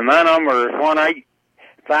 And my number is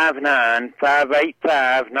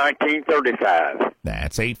 1-859-585-1935.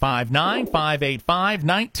 That's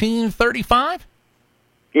 859-585-1935.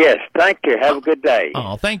 Yes, thank you. Have a good day.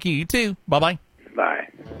 Oh, thank you. You too. Bye-bye. Bye.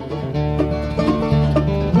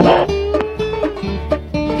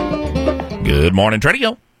 Good morning,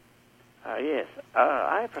 Radio. Yes.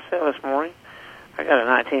 I have for sale this morning. I got a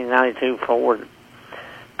 1992 Ford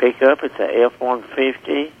pickup. It's a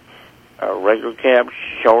F-150. A regular cab,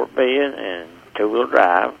 short bed, and 2-wheel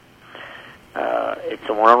drive. It's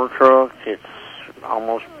a one-owner truck. It's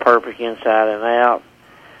almost perfect inside and out.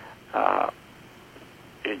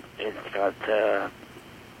 It's got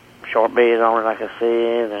short bed on it, like I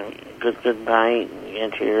said, and good paint. The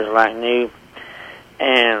interior is like new.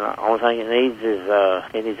 And the only thing it needs is a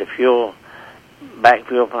back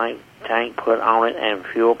fuel tank put on it and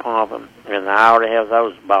fuel pump. And I already have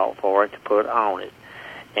those bought for it to put on it.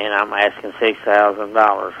 And I'm asking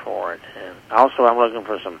 $6,000 for it. And also, I'm looking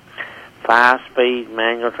for some 5-speed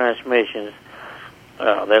manual transmissions.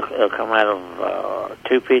 They'll come out of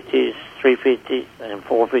 250s, 350s, and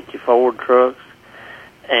 450 Ford trucks.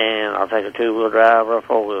 And I'll take a 2-wheel drive or a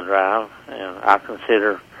 4-wheel drive. And I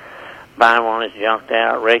consider buying one that's junked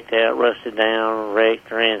out, wrecked out, rusted down, wrecked,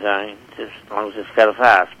 or anything, just as long as it's got a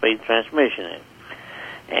 5-speed transmission in it.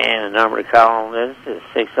 And the number to call on this is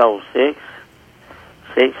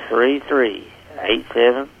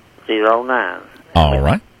 606-633-8709. All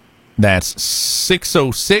right. That's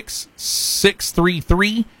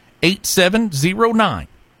 606-633-8709.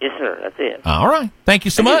 Yes, sir. That's it. All right. Thank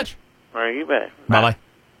you so much. All right, you bet. Bye-bye.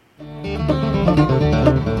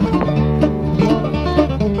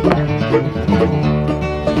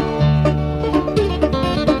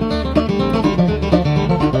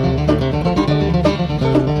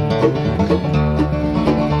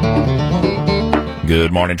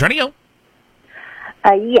 Good morning, Trinio.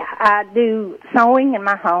 Yeah, I do sewing in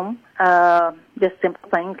my home, just simple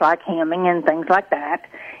things like hemming and things like that.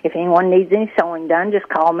 If anyone needs any sewing done, just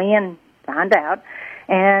call me and find out.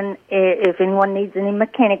 And if anyone needs any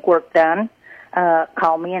mechanic work done,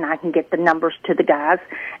 call me and I can get the numbers to the guys.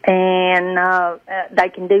 And they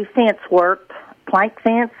can do fence work, plank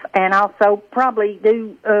fence, and also probably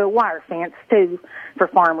do wire fence too for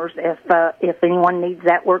farmers if anyone needs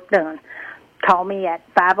that work done. Call me at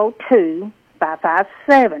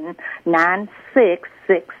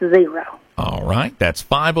 502-557-9660. All right. That's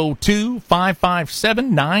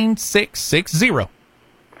 502-557-9660.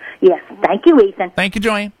 Yes. Thank you, Ethan. Thank you,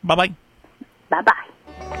 Joanne. Bye-bye. Bye-bye.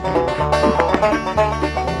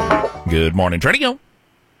 Good morning, Trinio.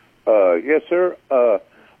 Yes, sir.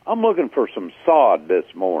 I'm looking for some sod this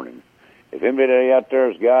morning. If anybody out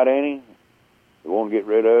there has got any, they want to get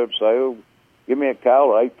rid of, so give me a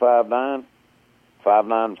call at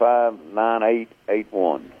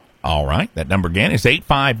 855-595-9881. All right. That number again is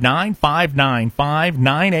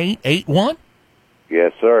 859-595-9881.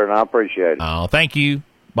 Yes, sir, and I appreciate it. Oh, thank you.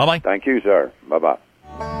 Bye-bye. Thank you, sir. Bye-bye.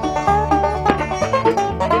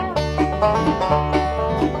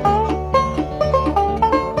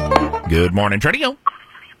 Good morning, Tradio.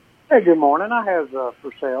 Hey, good morning. I have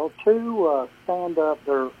for sale two stand-up,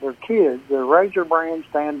 they're kids, they're Razor brand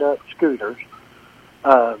stand-up scooters.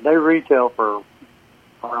 They retail for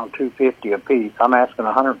around $250 a piece. I'm asking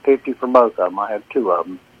 $150 for both of them. I have two of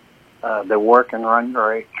them. They work and run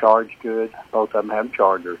great, charge good. Both of them have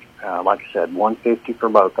chargers. Like I said, $150 for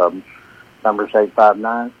both of them. Number's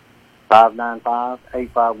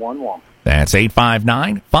 859-595-8511. That's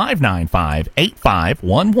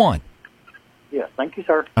 859-595-8511. Yes, thank you,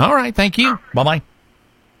 sir. All right, thank you. Bye-bye.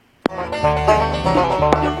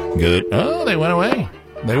 Good. Oh, they went away.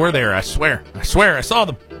 They were there, I swear. I saw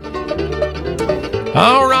them.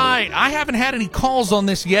 All right. I haven't had any calls on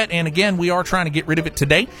this yet, and again, we are trying to get rid of it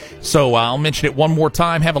today, so I'll mention it one more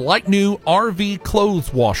time. Have a like new RV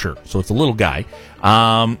clothes washer. So it's a little guy.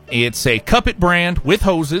 It's a Cuppet brand with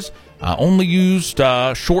hoses. Only used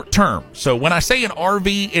short term. So when I say an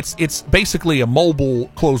RV, it's basically a mobile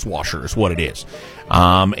clothes washer is what it is.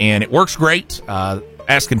 And it works great.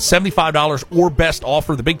 Asking $75 or best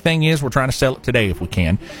offer. The big thing is we're trying to sell it today if we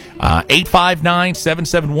can.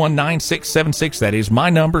 859-771-9676. That is my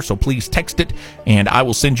number, so please text it, and I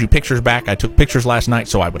will send you pictures back. I took pictures last night,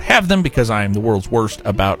 so I would have them because I am the world's worst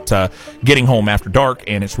about getting home after dark,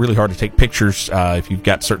 and it's really hard to take pictures if you've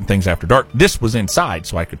got certain things after dark. This was inside,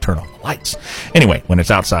 so I could turn on the lights. Anyway, when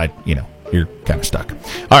it's outside, you're kind of stuck.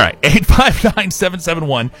 All right,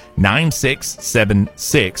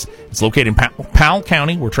 859-771-9676. It's located in Powell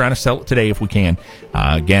County. We're trying to sell it today if we can.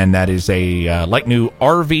 Again, that is a like new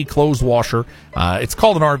RV clothes washer. It's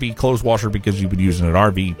called an RV clothes washer because you would use it in an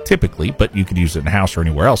RV typically, but you could use it in a house or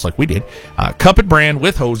anywhere else like we did. Cuppet brand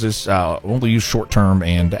with hoses, only used short term,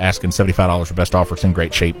 and asking $75 for best offer. It's in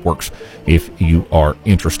great shape. Works if you are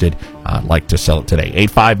interested. I'd like to sell it today.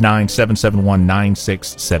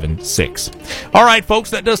 859-771-9676. All right,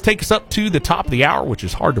 folks, that does take us up to the top of the hour, which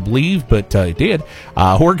is hard to believe, but it did.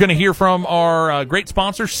 We're going to hear from our great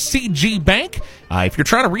sponsor, CG Bank. If you're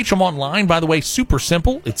trying to reach them online, by the way, super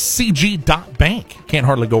simple. It's cg.bank. Can't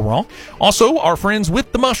hardly go wrong. Also, our friends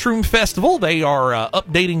with the Mushroom Festival, they are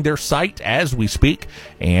updating their site as we speak,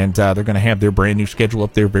 and they're going to have their brand new schedule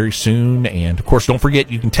up there very soon. And, of course, don't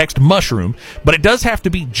forget, you can text mushroom, but it does have to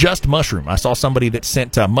be just mushroom. I saw somebody that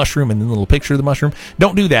sent mushroom and then a little picture of the mushroom.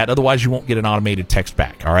 Don't do that, otherwise you won't get an automated text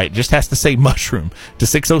back. All right, just has to say mushroom to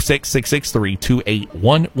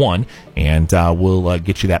 606-663-2811, and we'll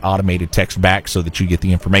get you that automated text back so that you get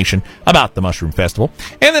the information about the Mushroom Festival.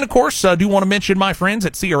 And then, of course, I do want to mention my friends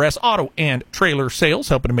at CRS Auto and Trailer Sales,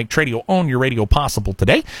 helping to make Tradio Own Your Radio possible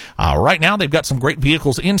today. Right now, they've got some great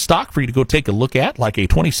vehicles in stock for you to go take a look at, like a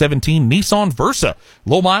 2017 Nissan Versa.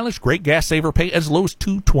 Low mileage, great gas saver, pay as low as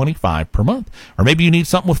 $225 per month. Or maybe you need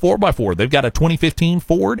something with 4x4. They've got a 2015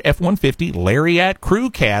 Ford F-150 Lariat Crew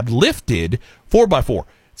Cab lifted 4x4.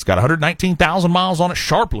 It's got 119,000 miles on it.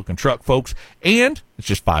 Sharp-looking truck, folks. And it's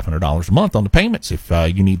just $500 a month on the payments if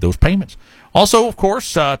you need those payments. Also, of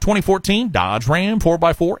course, 2014 Dodge Ram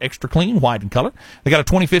 4x4, extra clean, white in color. They got a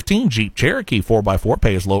 2015 Jeep Cherokee 4x4,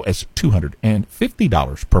 pay as low as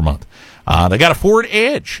 $250 per month. They got a Ford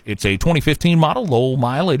Edge. It's a 2015 model, low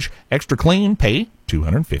mileage, extra clean, pay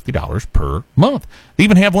 $250 per month. They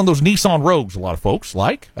even have one of those Nissan Rogues, a lot of folks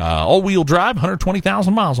like. All-wheel drive,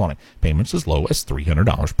 120,000 miles on it. Payments as low as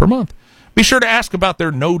 $300 per month. Be sure to ask about their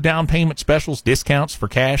no down payment specials, discounts for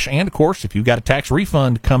cash, and, of course, if you've got a tax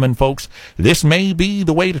refund coming, folks, this may be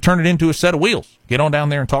the way to turn it into a set of wheels. Get on down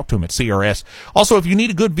there and talk to them at CRS. Also, if you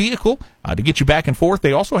need a good vehicle to get you back and forth,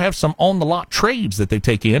 they also have some on-the-lot trades that they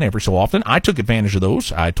take in every so often. I took advantage of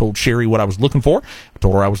those. I told Sherry what I was looking for. I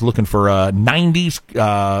told her I was looking for a 90s,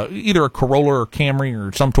 either a Corolla or Camry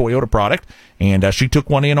or some Toyota product, and she took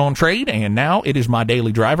one in on trade, and now it is my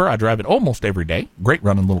daily driver. I drive it almost every day. Great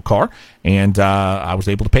running little car, and I was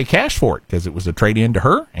able to pay cash for it because it was a trade-in to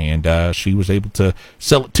her, and she was able to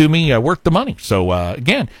sell it to me worth the money. So,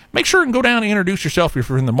 again, make sure and go down and introduce yourself if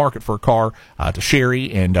you're in the market for a car to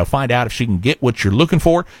Sherry, and find out if she can get what you're looking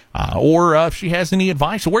for, or if she has any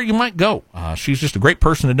advice of where you might go. She's just a great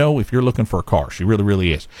person to know if you're looking for a car. She really,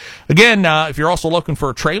 really is. Again, if you're also looking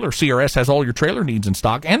for a trailer, CRS has all your trailer needs in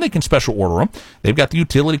stock, and they can special order them. They've got the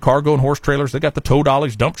utility, cargo, and horse trailers. They've got the tow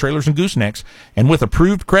dollies, dump trailers, and goosenecks. And with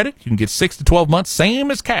approved credit, you can get 6 to 12 months,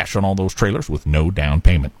 same as cash on all those trailers with no down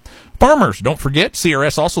payment. Farmers, don't forget,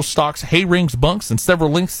 CRS also stocks hay rings, bunks, and several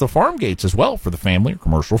lengths of farm gates as well for the family or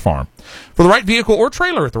commercial farm. For the right vehicle or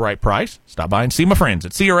trailer at the right price, stop by and see my friends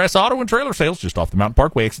at CRS Auto and Trailer Sales just off the Mountain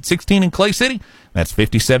Parkway, exit 16 in Clay City. That's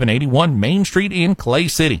 5781 Main Street in Clay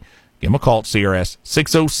City. Give them a call at CRS,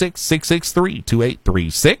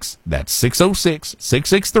 606-663-2836. That's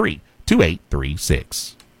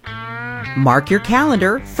 606-663-2836. Mark your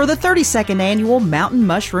calendar for the 32nd Annual Mountain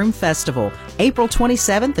Mushroom Festival, April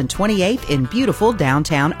 27th and 28th in beautiful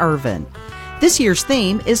downtown Irvine. This year's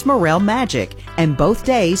theme is Morel Magic, and both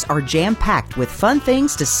days are jam-packed with fun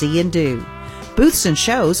things to see and do. Booths and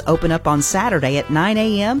shows open up on Saturday at 9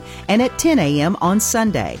 a.m. and at 10 a.m. on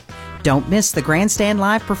Sunday. Don't miss the Grandstand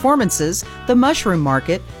Live performances, the Mushroom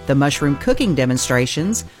Market, the Mushroom Cooking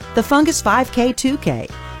Demonstrations, the Fungus 5K 2K,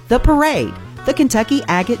 the Parade, the Kentucky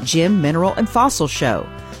Agate Gem Mineral and Fossil Show,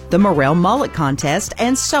 the Morel Mullet Contest,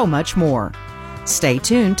 and so much more. Stay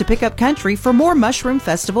tuned to Pick Up Country for more Mushroom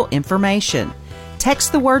Festival information.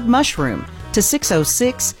 Text the word mushroom to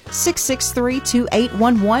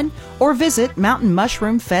 606-663-2811 or visit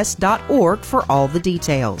mountainmushroomfest.org for all the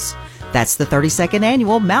details. That's the 32nd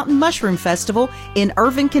Annual Mountain Mushroom Festival in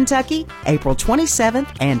Irvine, Kentucky, April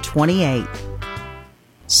 27th and 28th.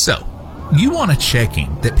 So, you want a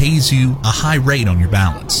checking that pays you a high rate on your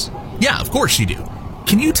balance? Yeah, of course you do.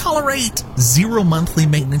 Can you tolerate 0 monthly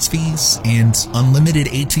maintenance fees and unlimited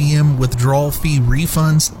ATM withdrawal fee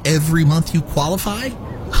refunds every month you qualify?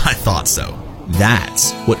 I thought so.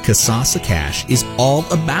 That's what Kasasa Cash is all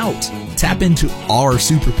about. Tap into our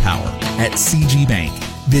superpower at CG Bank.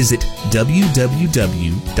 Visit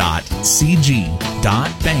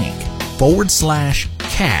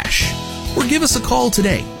www.cg.bank/cash or give us a call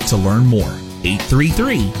today to learn more.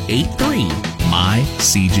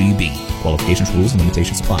 833-83-MY-CGB. Qualifications, rules, and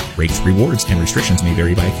limitations apply. Rates, rewards, and restrictions may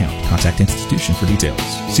vary by account. Contact institution for details.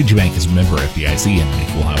 CG Bank is a member FDIC and an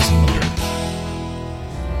equal housing lender.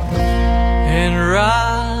 And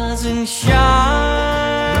rise and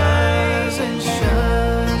shine, rise and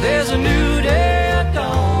shine. There's a new day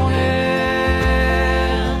dawning.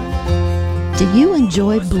 Do you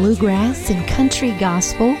enjoy bluegrass and country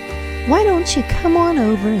gospel? Why don't you come on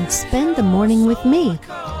over and spend the morning with me,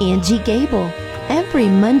 Angie Gable, every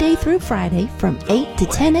Monday through Friday from 8 to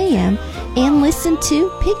 10 a.m. and listen to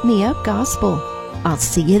Pick Me Up Gospel. I'll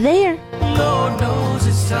see you there. Lord knows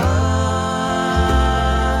it's time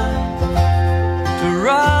to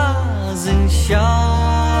rise and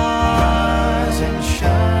shine. Rise and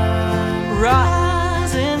shine.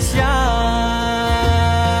 Rise and shine.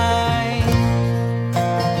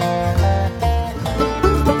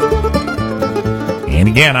 And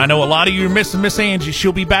again, I know a lot of you are missing Miss Angie.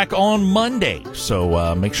 She'll be back on Monday,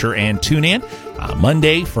 so make sure and tune in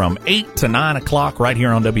Monday from 8 to 9 o'clock right here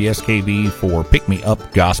on WSKV for Pick Me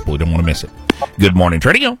Up Gospel. You don't want to miss it. Good morning,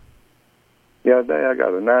 Tradio. Yeah, today I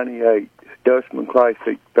got a 98 Dustman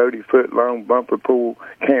Classic 30-foot long bumper pool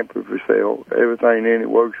camper for sale. Everything in it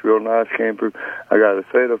works real nice camper. I got a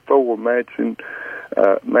set of 4 matching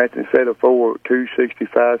set of 4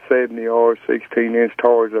 265 70R 16-inch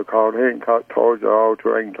tires. They're called Hancock tires. They're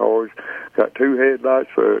all-terrain tires. Got 2 headlights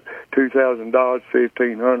for $2,000,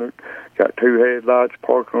 $1,500. Got 2 headlights,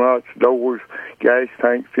 parking lots, doors, gas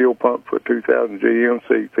tank, fuel pump for $2,000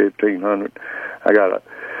 GMC, $1,500. I got a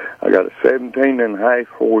 17.5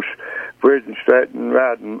 horse Prison Stratton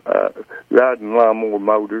riding lawnmower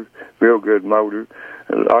motor, real good motor.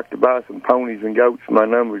 I'd like to buy some ponies and goats. My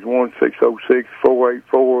number is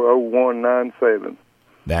 1-606-484-0197.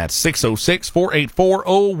 That's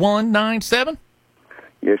 606-484-0197.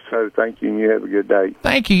 Yes, sir. Thank you, and you have a good day.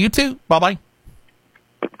 Thank you. You too. Bye-bye.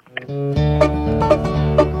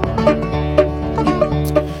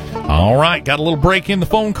 All right, got a little break in the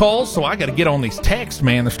phone calls, so I got to get on these texts,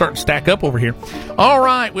 man. They're starting to stack up over here. All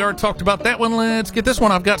right, we already talked about that one. Let's get this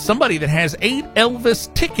one. I've got somebody that has 8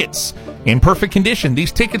 Elvis tickets in perfect condition.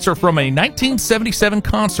 These tickets are from a 1977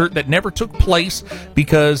 concert that never took place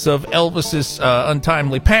because of Elvis's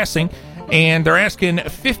untimely passing, and they're asking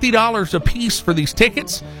 $50 a piece for these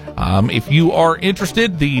tickets. If you are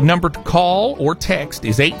interested, the number to call or text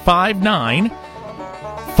is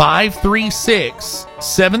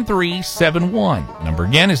 859-536-7371. Number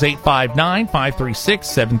again is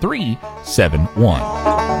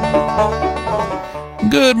 859-536-7371.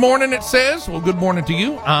 Good morning, it says. Well, good morning to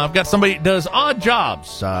you. I've got somebody that does odd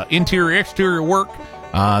jobs, interior, exterior work.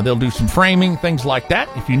 They'll do some framing, things like that.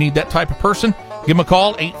 If you need that type of person, give them a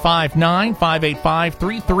call,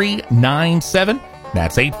 859-585-3397.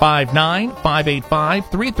 That's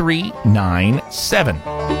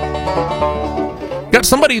 859-585-3397. Got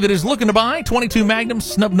somebody that is looking to buy 22 Magnum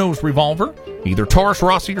snub-nose revolver, either Taurus,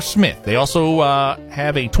 Rossi, or Smith. They also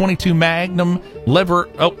have a 22 Magnum lever.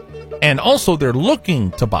 And also they're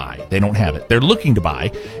looking to buy. They don't have it. They're looking to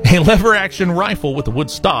buy a lever-action rifle with a wood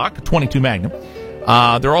stock, 22 Magnum.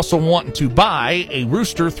 They're also wanting to buy a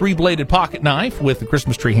Rooster 3-bladed pocket knife with the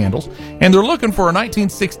Christmas tree handles. And they're looking for a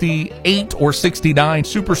 1968 or 69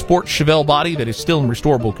 Super Sport Chevelle body that is still in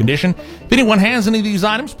restorable condition. If anyone has any of these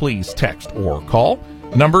items, please text or call.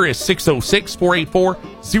 The number is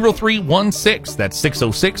 606-484-0316. That's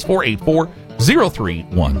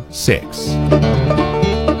 606-484-0316.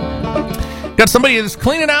 Got somebody that's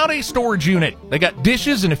cleaning out a storage unit. They got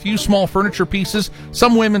dishes and a few small furniture pieces,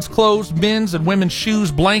 some women's clothes, men's and women's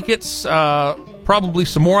shoes, blankets, probably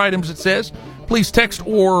some more items, it says. Please text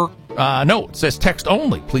or, no, it says text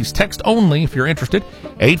only. Please text only if you're interested.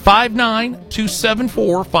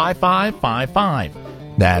 859-274-5555.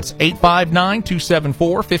 That's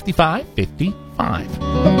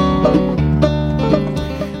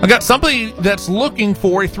 859-274-5555. I got somebody that's looking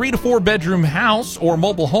for a 3 to 4 bedroom house or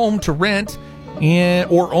mobile home to rent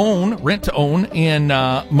rent to own in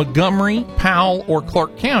Montgomery, Powell, or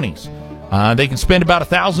Clark counties. They can spend about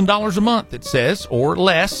 $1,000 a month, it says, or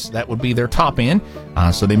less. That would be their top end.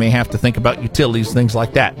 So they may have to think about utilities, things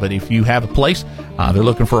like that. But if you have a place, they're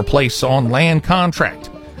looking for a place on land contract.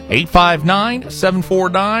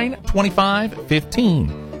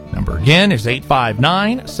 859-749-2515. Number again is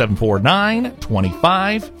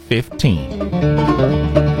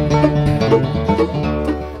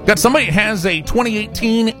 859-749-2515. Got somebody that has a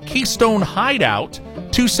 2018 Keystone Hideout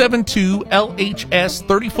 272 LHS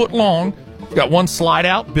 30-foot long. Got one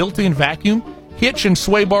slide-out, built-in vacuum, hitch and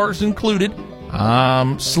sway bars included.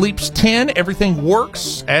 Sleeps 10. Everything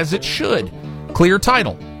works as it should. Clear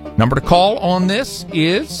title. Number to call on this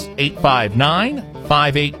is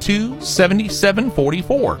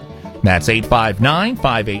 859-582-7744. That's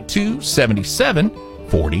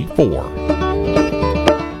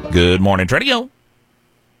 859-582-7744. Good morning, Radio.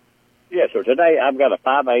 Yes, sir. Today I've got a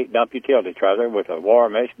 5.8 dump utility trailer with a wire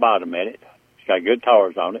mesh bottom in it. It's got good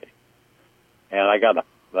towers on it. And I got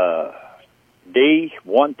a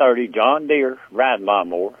D130 John Deere riding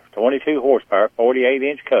lawnmower, 22 horsepower,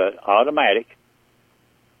 48-inch cut, automatic.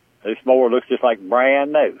 This mower looks just like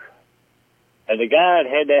brand new. And the guy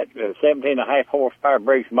had that 17.5 horsepower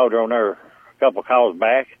Briggs motor on there a couple calls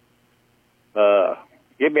back.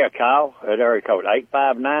 Give me a call at area code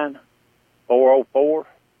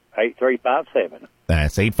 859-404-8357.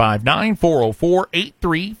 That's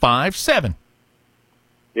 859-404-8357.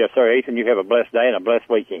 Yes, sir. Ethan, you have a blessed day and a blessed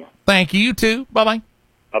weekend. Thank you. You too. Bye-bye.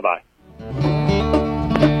 Bye-bye.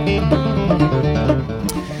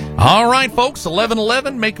 All right, folks,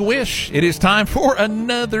 11:11, Make-A-Wish. It is time for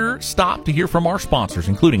another stop to hear from our sponsors,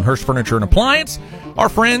 including Hurst Furniture and Appliance, our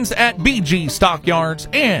friends at BG Stockyards,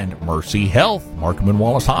 and Mercy Health, Markham and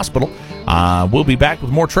Wallace Hospital. We'll be back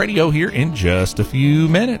with more Tradio here in just a few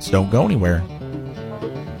minutes. Don't go anywhere.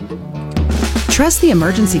 Trust the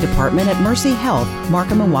emergency department at Mercy Health,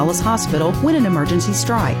 Markham and Wallace Hospital when an emergency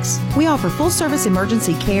strikes. We offer full-service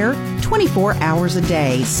emergency care 24 hours a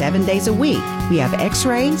day, 7 days a week. We have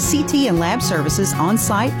X-ray, CT, and lab services on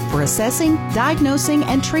site for assessing, diagnosing,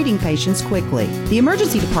 and treating patients quickly. The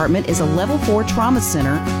emergency department is a level 4 trauma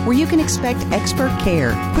center where you can expect expert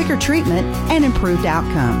care, quicker treatment, and improved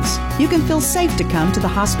outcomes. You can feel safe to come to the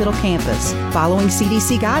hospital campus. Following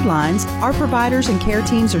CDC guidelines, our providers and care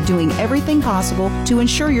teams are doing everything possible to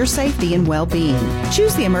ensure your safety and well-being.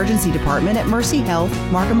 Choose the emergency department at Mercy Health,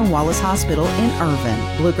 Markham and Wallace Hospital in Irvin.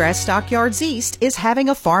 Bluegrass Stockyards East is having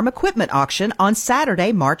a farm equipment auction on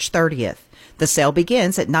Saturday, March 30th. The sale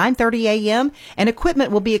begins at 9:30 a.m. and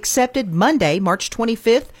equipment will be accepted Monday, March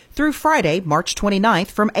 25th through Friday, March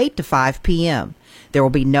 29th from 8 to 5 p.m. There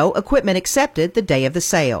will be no equipment accepted the day of the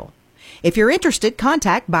sale. If you're interested,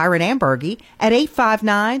 contact Byron Ambergy at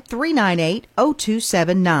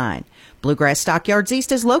 859-398-0279. Bluegrass Stockyards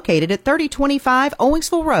East is located at 3025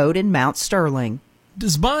 Owingsville Road in Mount Sterling.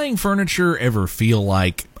 Does buying furniture ever feel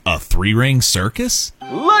like a three-ring circus?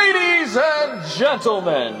 Ladies and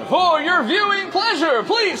gentlemen, for your viewing pleasure,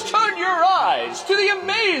 please turn your eyes to the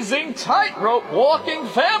amazing tightrope walking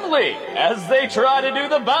family as they try to do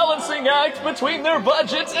the balancing act between their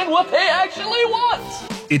budgets and what they actually want.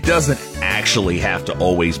 it doesn't actually have to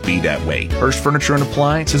always be that way. Hurst Furniture and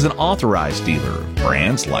Appliance is an authorized dealer of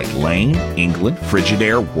brands like Lane, England,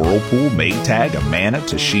 Frigidaire, Whirlpool, Maytag, Amana,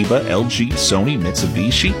 Toshiba, LG, Sony,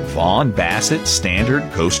 Mitsubishi, Vaughan, Bassett, Standard,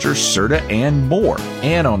 Coaster, Serta, and more.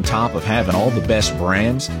 And on top of having all the best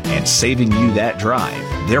brands and saving you that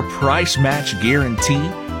drive, their price match guarantee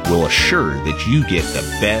will assure that you get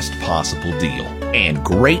the best possible deal and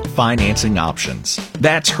great financing options.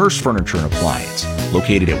 That's Hurst Furniture and Appliance,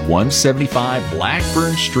 located at 175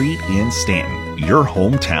 Blackburn Street in Stanton, your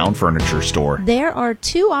hometown furniture store. There are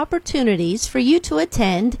 2 opportunities for you to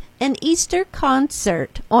attend an Easter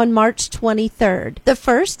concert on March 23rd. The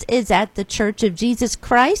first is at the Church of Jesus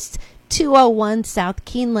Christ, 201 South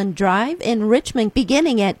Keeneland Drive in Richmond,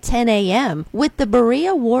 beginning at 10 a.m. with the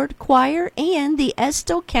Berea Ward Choir and the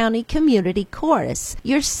Estill County Community Chorus.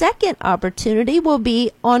 Your second opportunity will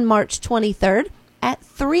be on March 23rd at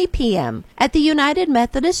 3 p.m. at the United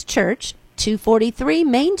Methodist Church, 243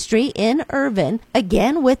 Main Street in Irvin,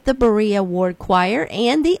 again with the Berea Ward Choir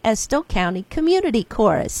and the Estill County Community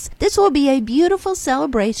Chorus. This will be a beautiful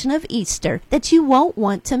celebration of Easter that you won't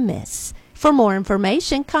want to miss. For more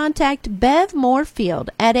information, contact Bev Moorfield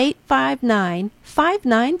at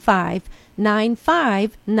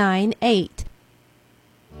 859-595-9598.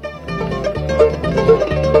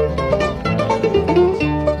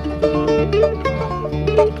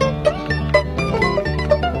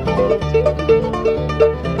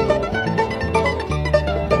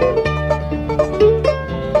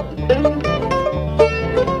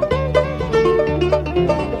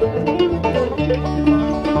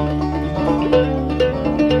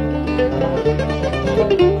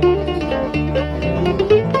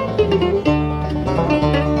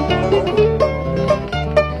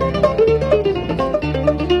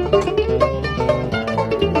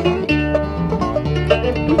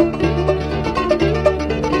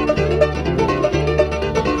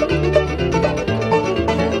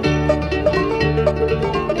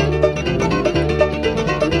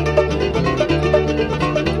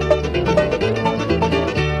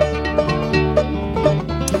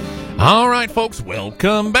 Folks,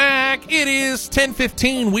 welcome back. It is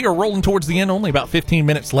 10:15. We are rolling towards the end. Only about 15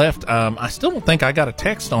 minutes left. I still don't think I got a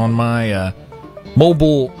text on my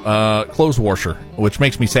mobile clothes washer, which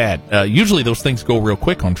makes me sad. Usually those things go real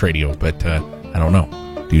quick on Tradio, but I don't know.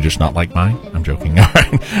 Do you just not like mine? I'm joking. All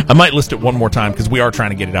right. I might list it one more time because we are trying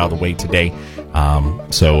to get it out of the way today.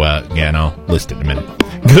 Yeah, and I'll list it in a minute.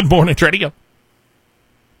 Good morning, Tradio.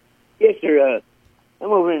 Yes, sir. I'm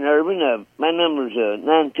over in Irvin. My number's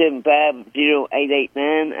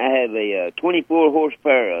 975-0889. I have a 24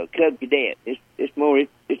 horsepower Cub Cadet. It's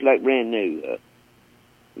like brand new.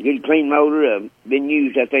 Good clean motor. Been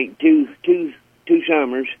used, I think, two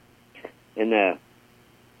summers, and I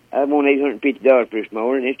want $850 for this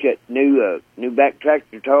mower. And it's got new back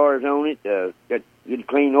tractor tires on it. Got good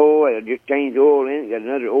clean oil. I just changed the oil in it. Got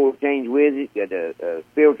another oil change with it. Got a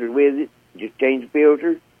filter with it. Just changed the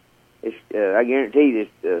filter. I guarantee this.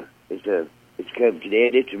 It's Cub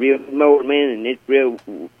Cadet. It's a real mower, man, and it's real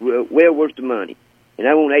well worth the money. And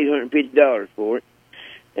I want $850 for it.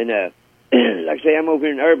 And like I say, I'm over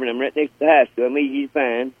here in Urban. I'm right next to the high school. I'm easy to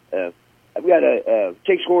find. I've got a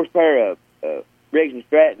 6 horsepower Briggs &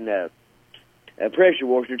 Stratton a pressure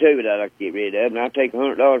washer too that I'd like to get rid of, and I'll take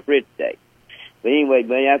 $100 for it today. But anyway,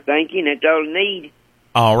 buddy, I thank you, and that's all I need.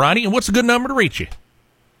 All righty, and what's a good number to reach you?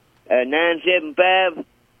 975-0889.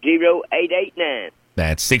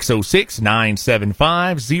 That's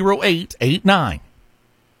 606-975-0889.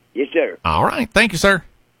 Yes, sir. All right. Thank you, sir.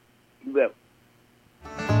 You will.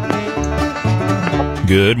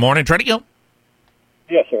 Good morning, Tradio.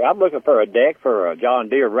 Yes, sir. I'm looking for a deck for a John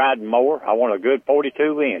Deere riding mower. I want a good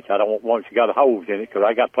 42-inch. I don't want one that's got a hose in it because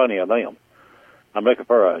I got plenty of them. I'm looking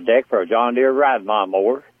for a deck for a John Deere riding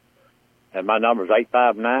mower, and my number is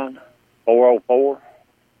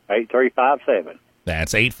 859-404-8357.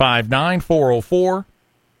 That's 859-404,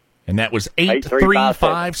 and that was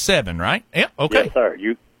 8357, right? Yeah, okay. Yes, sir.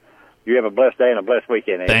 You have a blessed day and a blessed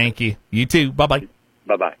weekend. Thank you. You too. Bye-bye.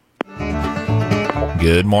 Bye-bye.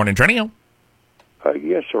 Good morning, Trenio.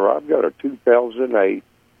 Yes, sir. I've got a 2008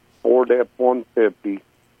 Ford F-150.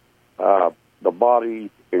 The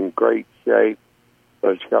body's in great shape,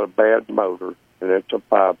 but it's got a bad motor, and it's a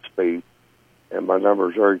 5-speed. And my number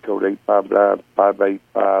is area code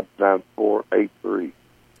 859-585-9483.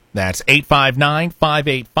 That's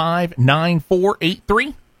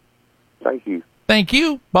 859-585-9483. Thank you. Thank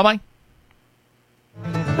you. Bye-bye.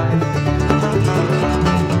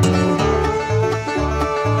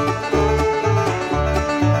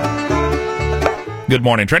 Good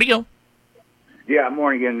morning, Tradio. Yeah,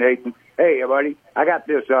 morning again, Nathan. Hey, buddy, I got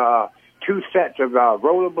this 2 sets of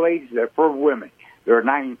rollerblades. They're for women. They're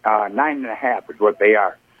 9.5 is what they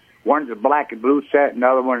are. One's a black and blue set.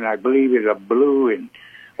 Another one, I believe, is a blue and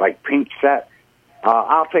like pink set.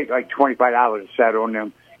 I'll take like $25 a set on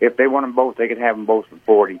them. If they want them both, they can have them both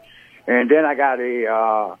for $40. And then I got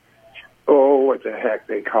a what the heck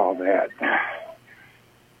they call that?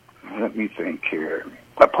 Let me think here.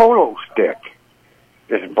 A polo stick.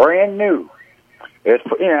 It's brand new. It's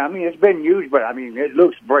it's been used, but it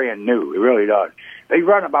looks brand new. It really does. They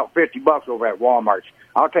run about $50 over at Walmart.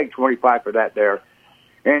 I'll take $25 for that there.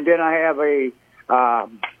 And then I have a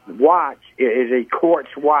watch. It is a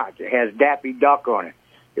quartz watch. It has Daffy Duck on it.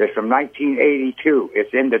 It's from 1982.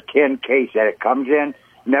 It's in the tin case that it comes in.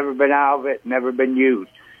 Never been out of it. Never been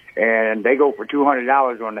used. And they go for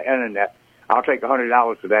 $200 on the internet. I'll take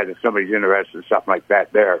 $100 for that if somebody's interested in something like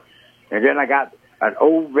that there. And then I got an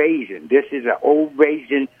Ovation. This is an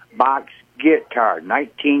Ovation box guitar,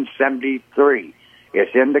 1973.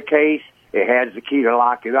 It's in the case. It has the key to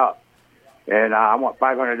lock it up. And I want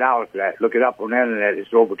 $500 for that. Look it up on the internet.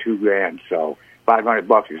 It's over $2,000. So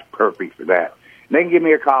 $500 is perfect for that. And they can give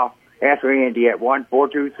me a call. Ask me Andy at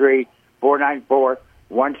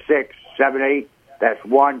 1-423-494-1678. That's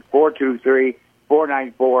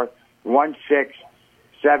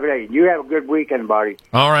 1-423-494-1678. You have a good weekend, buddy.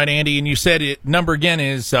 All right, Andy. And you said it. Number again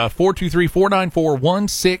is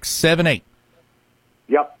 423-494-1678.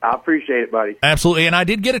 Yep, I appreciate it, buddy. Absolutely. And I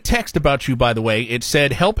did get a text about you, by the way. It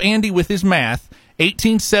said, help Andy with his math.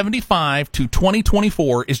 1875 to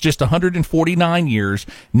 2024 is just 149 years,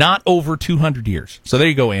 not over 200 years. So there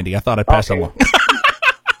you go, Andy. I thought I'd pass that along.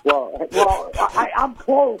 Well, I'm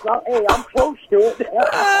close. I'm close to it.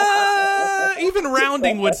 Even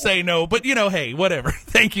rounding would say no, but hey, whatever.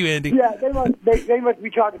 Thank you, Andy. Yeah, they must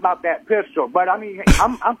be talking about that pistol, but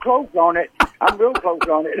I'm close on it. I'm real close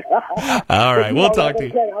on it. All right, we'll talk to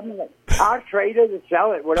you. I'll trade it and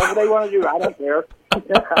sell it, whatever they want to do. I don't care.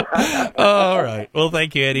 All right. Well,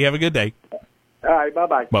 thank you, Eddie. Have a good day. All right.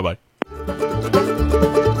 Bye-bye. Bye-bye.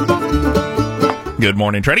 Good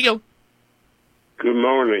morning, Tredio. Good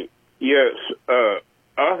morning. Yes, I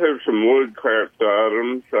have some woodcraft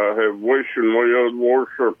items. I have wishing wheels,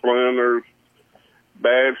 washer planters,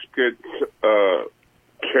 baskets,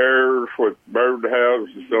 chairs with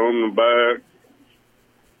birdhouses on the back.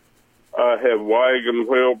 I have wagon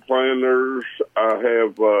wheel planters. I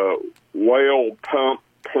have whale pump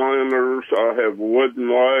planters. I have wooden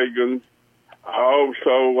wagons. I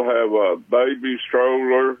also have a baby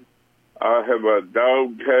stroller. I have a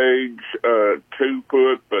dog cage, 2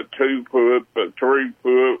 foot, but 2 foot, but 3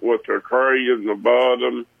 foot with a tray in the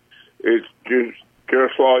bottom. It's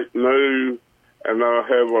just like new. And I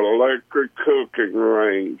have an electric cooking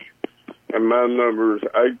range. And my number is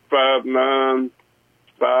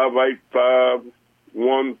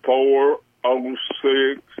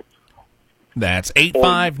 859-585-1406. That's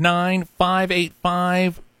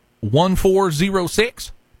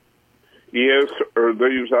 859-585-1406. Yes, or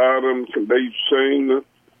these items can be seen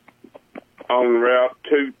on Route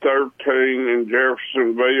 213 in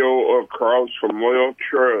Jeffersonville across from Welch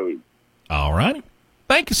Road. All right.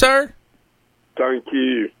 Thank you, sir. Thank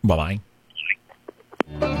you. Bye-bye.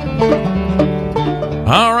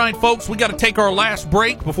 All right, folks, we got to take our last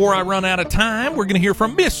break before I run out of time. We're going to hear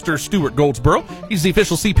from Mr. Stuart Goldsboro. He's the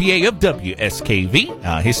official CPA of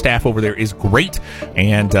WSKV. His staff over there is great,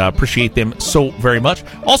 and appreciate them so very much.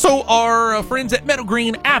 Also, our friends at Meadow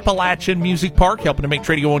Green Appalachian Music Park, helping to make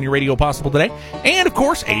Tradio on Your Radio possible today. And, of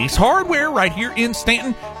course, Ace Hardware right here in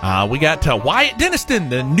Stanton. We got Wyatt Denniston,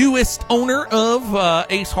 the newest owner of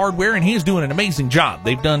Ace Hardware, and he's doing an amazing job.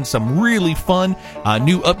 They've done some really fun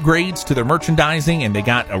new upgrades to their merchandising, and they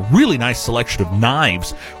got a really nice selection of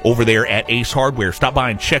knives over there at Ace Hardware. Stop by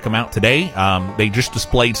and check them out today. They just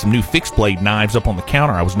displayed some new fixed blade knives up on the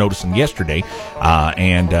counter I was noticing yesterday.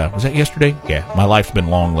 Was that yesterday? Yeah, my life's been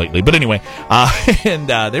long lately. But anyway, and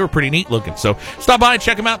they were pretty neat looking. So stop by and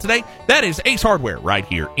check them out today. That is Ace Hardware right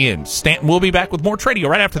here in Stanton. We'll be back with more Tradio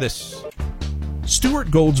right after this. Stuart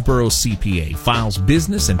Goldsboro CPA files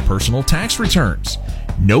business and personal tax returns.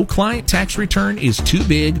 No client tax return is too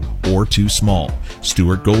big or too small.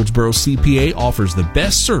 Stuart Goldsboro CPA offers the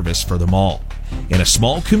best service for them all. In a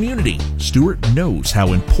small community, Stuart knows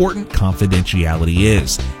how important confidentiality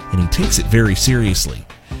is, and he takes it very seriously.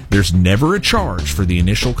 There's never a charge for the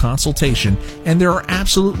initial consultation, and there are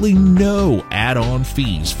absolutely no add-on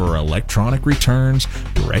fees for electronic returns,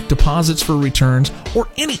 direct deposits for returns, or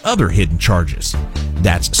any other hidden charges.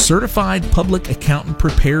 That's certified public accountant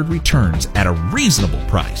prepared returns at a reasonable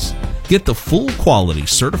price. Get the full quality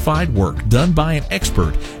certified work done by an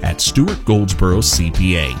expert at Stuart Goldsboro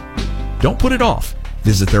CPA. Don't put it off.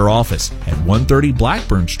 Visit their office at 130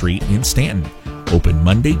 Blackburn Street in Stanton. Open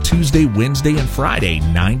Monday, Tuesday, Wednesday, and Friday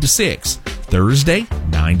 9 to 6, Thursday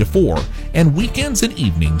 9 to 4, and weekends and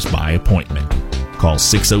evenings by appointment. Call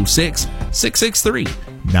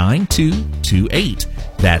 606-663-9228.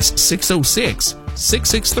 That's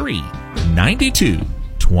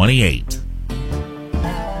 606-663-9228.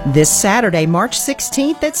 This Saturday, March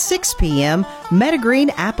 16th at 6 p.m., Meadowgreen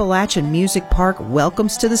Appalachian Music Park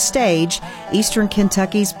welcomes to the stage Eastern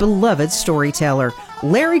Kentucky's beloved storyteller,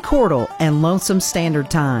 Larry Cordell and Lonesome Standard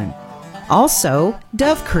Time. Also,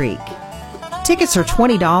 Dove Creek. Tickets are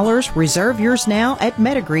 $20. Reserve yours now at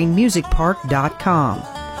meadowgreenmusicpark.com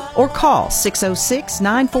or call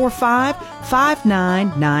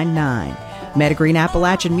 606-945-5999. Meadowgreen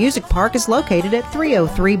Appalachian Music Park is located at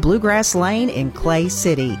 303 Bluegrass Lane in Clay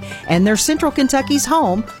City, and they're Central Kentucky's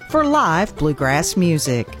home for live bluegrass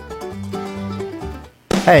music.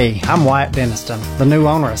 Hey, I'm Wyatt Denniston, the new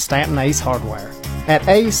owner of Stanton Ace Hardware. At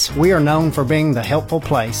Ace, we are known for being the helpful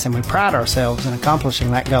place, and we pride ourselves in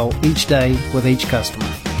accomplishing that goal each day with each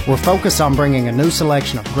customer. We're focused on bringing a new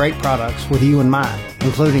selection of great products with you in mind,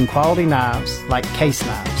 including quality knives like Case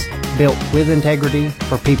Knives, built with integrity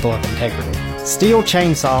for people of integrity. Steel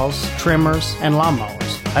chainsaws, trimmers, and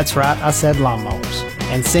lawnmowers. That's right, I said lawnmowers.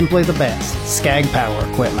 And simply the best, Skag Power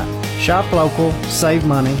equipment. Shop local, save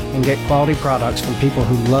money, and get quality products from people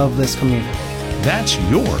who love this community. That's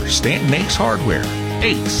your Stanton Ace Hardware.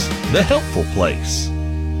 Ace, the helpful place.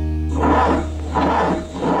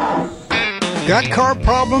 Got car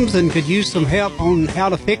problems and could use some help on how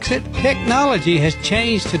to fix it? Technology has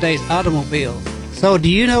changed today's automobile. So do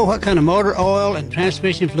you know what kind of motor oil and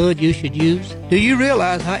transmission fluid you should use? Do you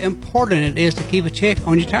realize how important it is to keep a check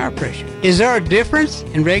on your tire pressure? Is there a difference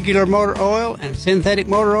in regular motor oil and synthetic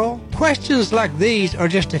motor oil? Questions like these are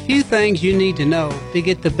just a few things you need to know to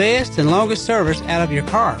get the best and longest service out of your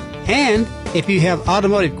car. And if you have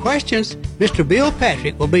automotive questions, Mr. Bill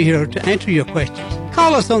Patrick will be here to answer your questions.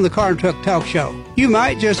 Call us on the Car and Truck Talk Show. You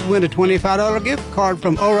might just win a $25 gift card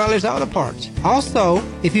from O'Reilly's Auto Parts. Also,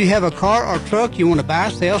 if you have a car or truck you want to buy,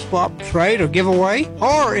 sell, swap, trade, or give away,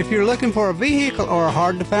 or if you're looking for a vehicle or a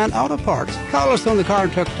hard-to-find auto parts, call us on the Car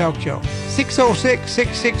and Truck Talk Show.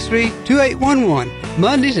 606-663-2811.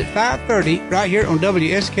 Mondays at 5:30 right here on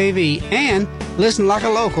WSKV and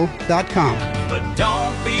listenlikealocal.com. But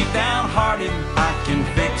don't be downhearted, I can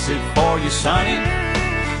fix it for you, sonny.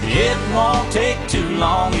 It won't take too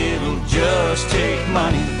long, it'll just take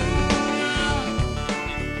money.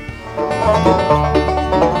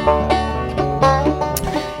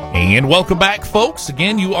 And welcome back, folks.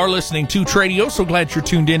 Again, you are listening to Tradio. So glad you're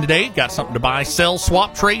tuned in today. Got something to buy, sell,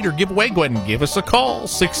 swap, trade, or give away? Go ahead and give us a call.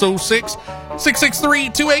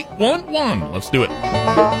 606-663-2811. Let's do it.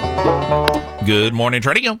 Good morning,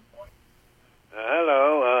 Tradio.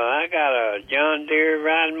 Hello. I got a John Deere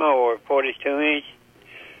riding mower, 42-inch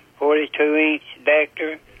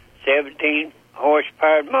Dector, 17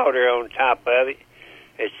 horsepower motor on top of it.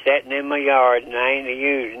 It's sitting in my yard and I ain't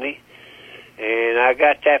using it. And I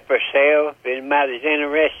got that for sale. If anybody's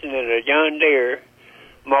interested in a John Deere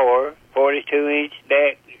mower, 42-inch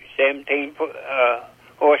deck, 17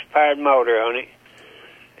 horsepower motor on it.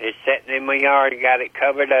 It's sitting in my yard. Got it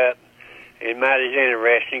covered up. Anybody's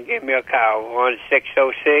interested, give me a call.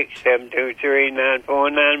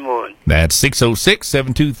 1-606-723-9491. That's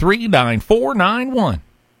 606-723-9491.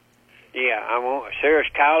 Yeah, I want serious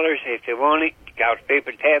callers if they want it, because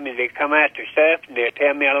people tell me they come after stuff and they'll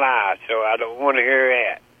tell me a lie, so I don't want to hear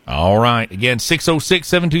that. All right. Again,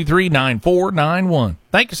 606-723-9491.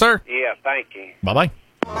 Thank you, sir. Yeah, thank you. Bye-bye.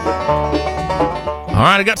 All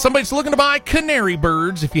right, I got somebody that's looking to buy canary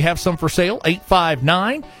birds. If you have some for sale,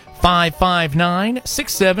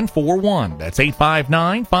 859-559-6741. That's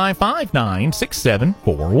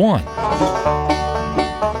 859-559-6741.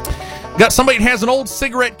 Got somebody that has an old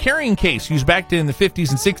cigarette carrying case used back in the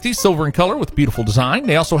 50s and 60s, silver in color with beautiful design.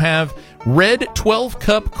 They also have red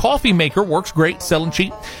 12-cup coffee maker, works great, selling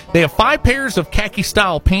cheap. They have 5 pairs of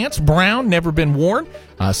khaki-style pants, brown, never been worn,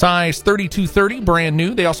 size 32-30, brand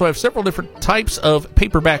new. They also have several different types of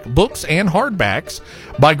paperback books and hardbacks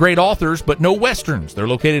by great authors, but no westerns. They're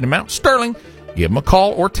located in Mount Sterling. Give them a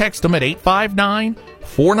call or text them at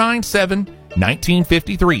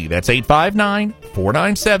 859-497-1953. That's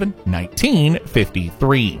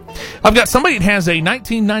 859-497-1953. I've got somebody that has a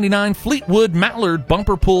 1999 Fleetwood Mallard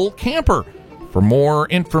bumper pull camper. For more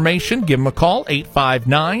information, give them a call,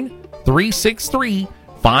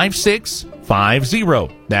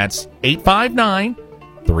 859-363-5650. That's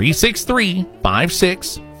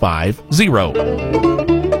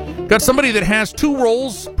 859-363-5650. Got somebody that has 2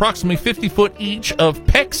 rolls, approximately 50 foot each, of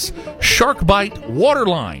PEX Shark Bite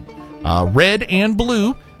Waterline, red and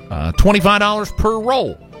blue, $25 per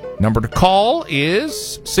roll. Number to call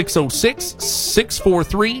is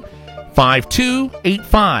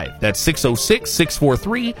 606-643-5285. That's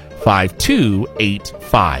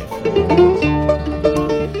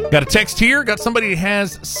 606-643-5285. Got a text here. Got somebody that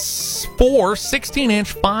has 4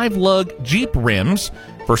 16-inch 5-lug Jeep rims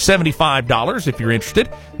for $75 if you're interested.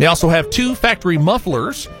 They also have 2 factory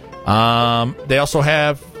mufflers. They also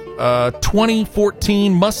have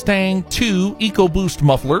 2014 Mustang 2 EcoBoost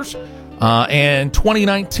mufflers and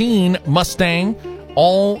 2019 Mustang,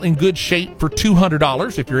 all in good shape for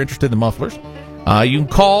 $200 if you're interested in the mufflers. You can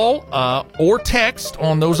call or text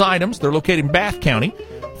on those items. They're located in Bath County.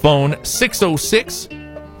 Phone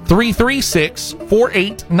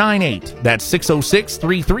 606-336-4898. That's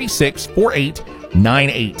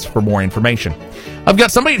 606-336-4898 for more information. I've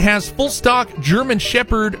got somebody that has full stock German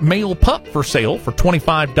Shepherd male pup for sale for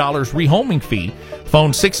 $25 rehoming fee.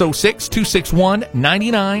 Phone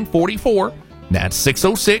 606-261-9944. That's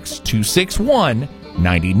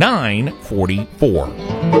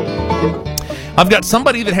 606-261-9944. I've got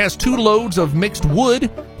somebody that has 2 loads of mixed wood,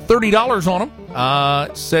 $30 on them.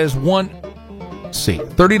 It says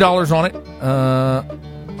 $30 on it.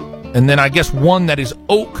 And then I guess one that is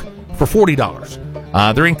oak for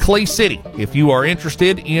 $40. They're in Clay City. If you are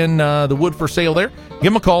interested in the wood for sale there,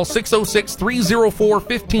 give them a call,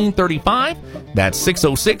 606-304-1535. That's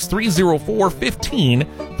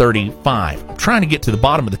 606-304-1535. I'm trying to get to the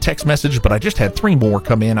bottom of the text message, but I just had 3 more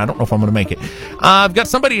come in. I don't know if I'm going to make it. I've got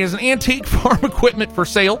somebody who has an antique farm equipment for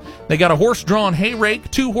sale. They got a horse-drawn hay rake,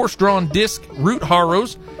 2 horse-drawn disc root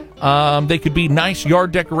harrows. They could be nice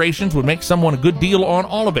yard decorations, would make someone a good deal on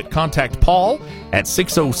all of it. Contact Paul at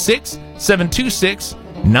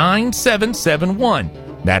 606-726-9771.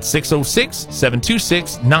 That's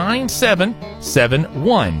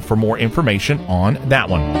 606-726-9771 for more information on that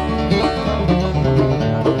one.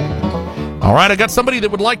 All right, I got somebody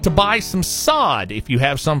that would like to buy some sod if you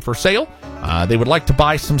have some for sale. They would like to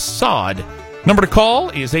buy some sod. Number to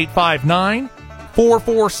call is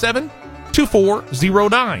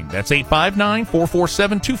 859-447-2409. That's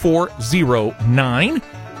 859-447-2409.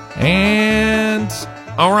 And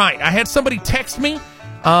all right, I had somebody text me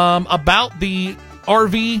about the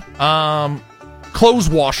RV clothes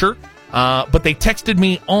washer, but they texted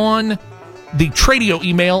me on the Tradio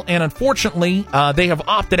email, and unfortunately, they have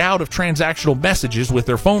opted out of transactional messages with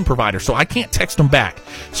their phone provider, so I can't text them back.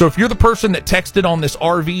 So if you're the person that texted on this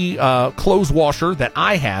RV clothes washer that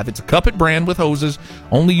I have, it's a Cuppet brand with hoses,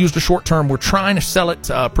 only used a short term. We're trying to sell it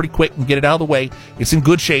pretty quick and get it out of the way. It's in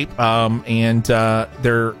good shape, and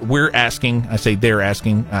we're asking, I say they're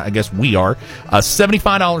asking, I guess we are,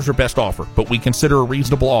 $75 our best offer, but we consider a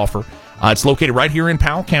reasonable offer. It's located right here in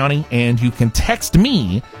Powell County, and you can text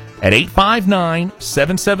me at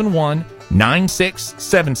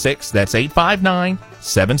 859-771-9676. That's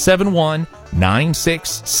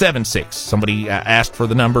 859-771-9676. Somebody asked for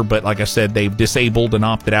the number, but like I said, they've disabled and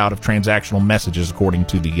opted out of transactional messages according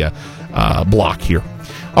to the block here.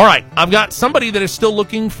 All right, I've got somebody that is still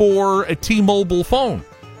looking for a T-Mobile phone.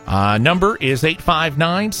 Number is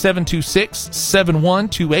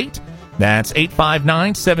 859-726-7128. That's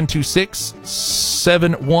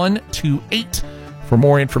 859-726-7128. For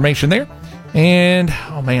more information there. And,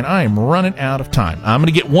 oh man, I am running out of time. I'm going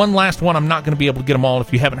to get one last one. I'm not going to be able to get them all.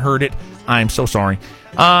 If you haven't heard it, I'm so sorry.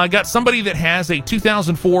 I got somebody that has a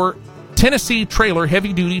 2004 Tennessee trailer,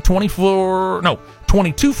 heavy duty, 22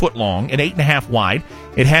 foot long and 8.5 wide.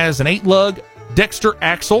 It has an 8-lug Dexter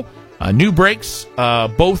axle, new brakes,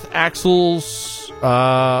 both axles,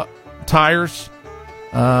 tires,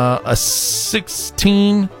 a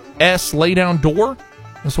 16S laydown door.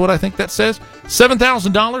 That's what I think that says.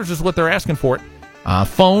 $7,000 is what they're asking for it.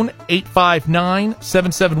 Phone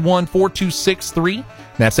 859-771-4263.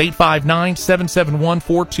 That's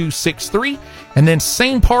 859-771-4263. And then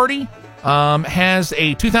same party has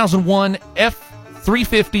a 2001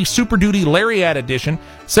 F350 Super Duty Lariat Edition,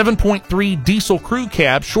 7.3 diesel crew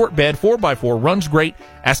cab, short bed, 4x4, runs great,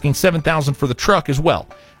 asking $7,000 for the truck as well.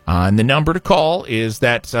 And the number to call is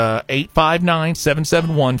that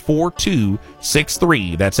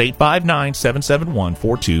 859-771-4263. That's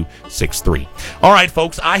 859-771-4263. All right,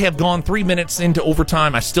 folks, I have gone 3 minutes into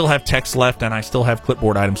overtime. I still have text left, and I still have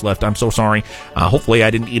clipboard items left. I'm so sorry. Hopefully I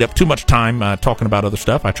didn't eat up too much time talking about other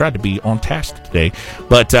stuff. I tried to be on task today.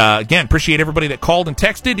 But, again, appreciate everybody that called and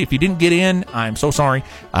texted. If you didn't get in, I'm so sorry.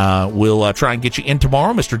 We'll try and get you in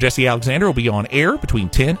tomorrow. Mr. Jesse Alexander will be on air between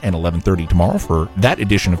 10 and 11:30 tomorrow for that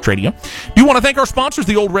edition edition of Tradio. Do want to thank our sponsors,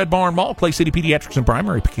 the Old Red Barn Mall, Clay City Pediatrics and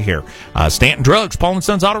Primary Care, Stanton Drugs, Paul &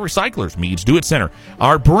 Sons Auto Recyclers, Meads Do It Center,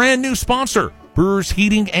 our brand new sponsor, Brewers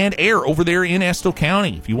Heating and Air over there in Estill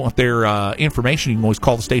County. If you want their information, you can always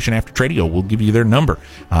call the station after Tradio. We'll give you their number.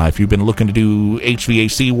 If you've been looking to do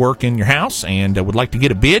HVAC work in your house and would like to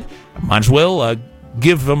get a bid, might as well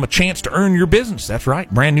give them a chance to earn your business. That's right.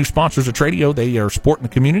 Brand new sponsors of Tradio. They are supporting the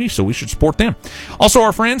community, so we should support them. Also,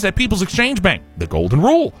 our friends at People's Exchange Bank, the Golden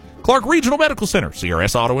Rule, Clark Regional Medical Center,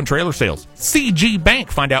 CRS Auto and Trailer Sales, CG Bank.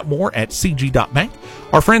 Find out more at cg.bank.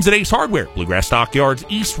 Our friends at Ace Hardware, Bluegrass Stockyards,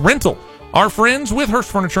 East Rental. Our friends with Hurst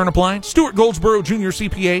Furniture and Appliance, Stuart Goldsboro Jr.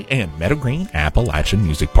 CPA, and Meadow Green Appalachian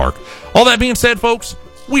Music Park. All that being said, folks,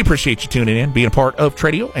 we appreciate you tuning in, being a part of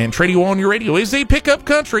Tradio, and Tradio on your radio is a Pickup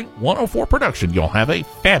Country 104 production. Y'all have a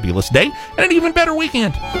fabulous day and an even better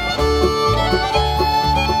weekend.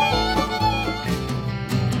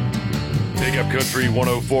 Pickup Country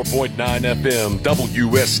 104.9 FM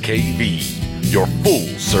WSKV, your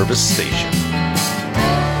full-service station.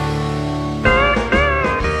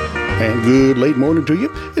 And good late morning to you.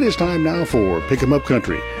 It is time now for Pick 'em Up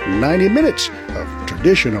Country. 90 minutes of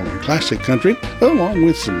traditional and classic country, along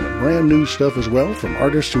with some brand new stuff as well from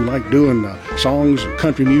artists who like doing songs and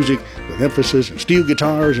country music with emphasis on steel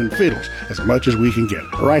guitars and fiddles as much as we can get.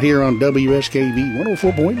 Right here on WSKV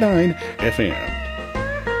 104.9 FM.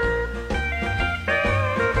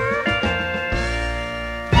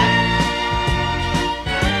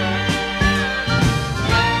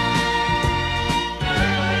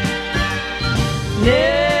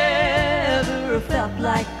 Never felt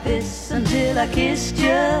like this until I kissed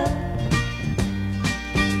you.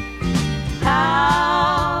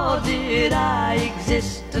 How did I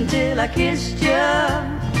exist until I kissed you?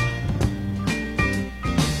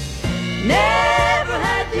 Never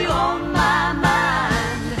had you on my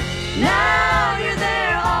mind. Now you're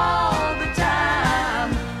there all the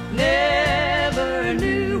time. Never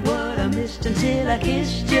knew what I missed until I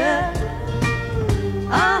kissed you.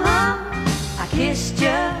 I kissed you.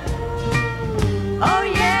 Oh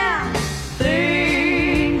yeah,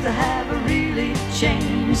 things have really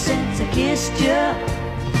changed since I kissed you.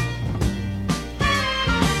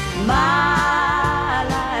 My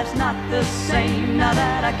life's not the same now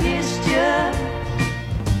that I kissed you.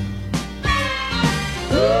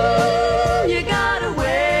 Ooh, you got a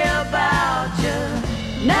way about you.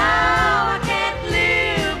 Now I can't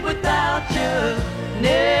live without you.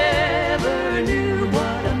 Never knew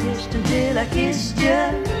what I missed until I kissed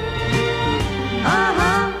you.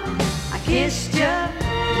 I kissed you.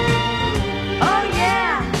 Oh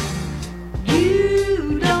yeah,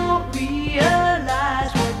 you don't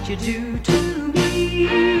realize what you do to me,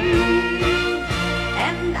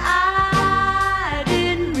 and I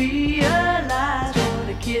didn't realize what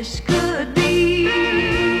a kiss could be.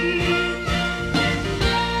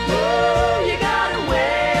 Ooh, you got a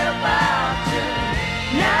way about you.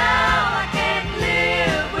 Now I can't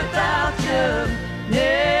live without you.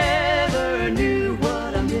 Never knew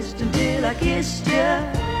what I missed until I kissed you.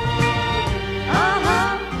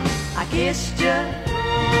 I kissed you.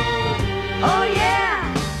 Oh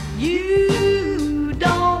yeah, you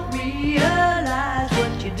don't realize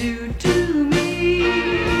what you do to me,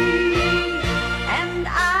 and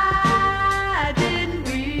I didn't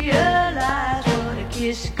realize what a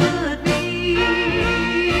kiss could be. Ooh,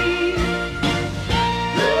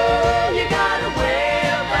 you got a way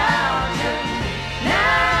about you.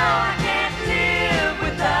 Now I can't live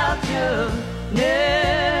without you.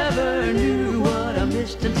 Never knew what I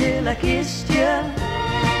missed until I kissed you.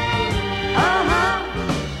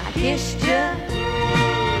 I kissed you.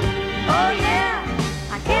 Oh yeah,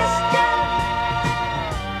 I kissed you.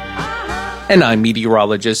 And I'm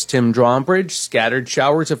meteorologist Tim Drawbridge. Scattered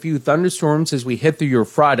showers, a few thunderstorms as we hit through your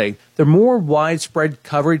Friday. The more widespread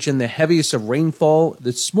coverage and the heaviest of rainfall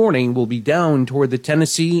this morning will be down toward the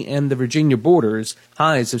Tennessee and the Virginia borders,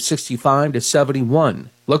 highs of 65 to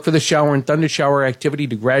 71. Look for the shower and thundershower activity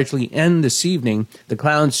to gradually end this evening. The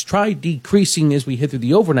clouds try decreasing as we hit through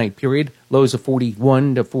the overnight period, lows of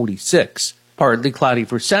 41 to 46. Partly cloudy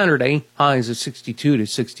for Saturday, highs of 62 to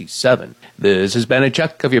 67. This has been a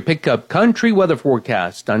check of your Pickup Country weather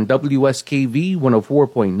forecast on WSKV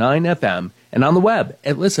 104.9 FM and on the web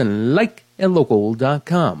at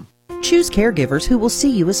listenlikeandlocal.com. Choose caregivers who will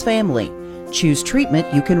see you as family. Choose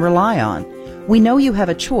treatment you can rely on. We know you have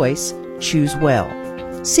a choice. Choose well.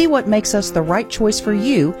 See what makes us the right choice for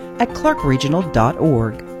you at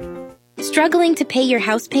clarkregional.org. Struggling to pay your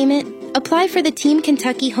house payment? Apply for the Team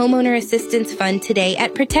Kentucky Homeowner Assistance Fund today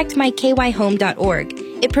at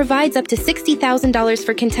protectmykyhome.org. It provides up to $60,000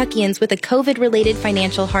 for Kentuckians with a COVID-related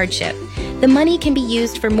financial hardship. The money can be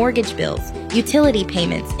used for mortgage bills, utility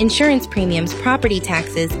payments, insurance premiums, property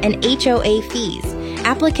taxes, and HOA fees.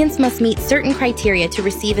 Applicants must meet certain criteria to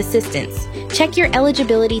receive assistance. Check your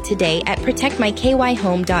eligibility today at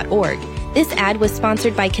protectmykyhome.org. This ad was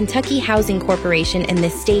sponsored by Kentucky Housing Corporation and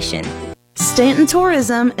this station. Stanton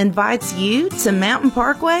Tourism invites you to Mountain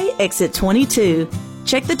Parkway, exit 22.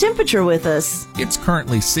 Check the temperature with us. It's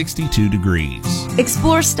currently 62 degrees.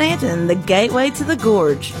 Explore Stanton, the gateway to the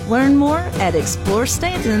gorge. Learn more at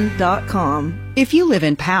explorestanton.com. If you live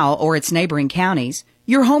in Powell or its neighboring counties,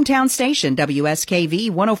 your hometown station, WSKV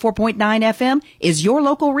 104.9 FM, is your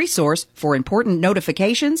local resource for important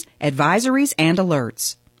notifications, advisories, and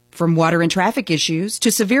alerts. From water and traffic issues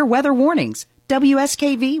to severe weather warnings,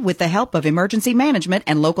 WSKV, with the help of emergency management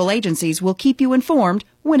and local agencies, will keep you informed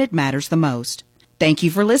when it matters the most. Thank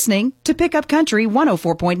you for listening to Pickup Country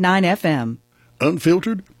 104.9 FM.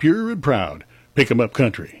 Unfiltered, pure and proud. Pick 'em Up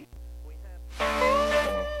Country.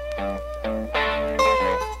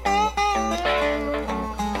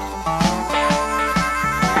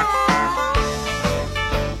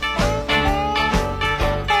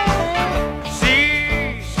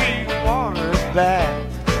 See, water is back.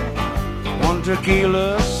 One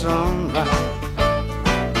tequila sunrise.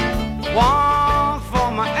 One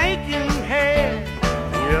for my aching head.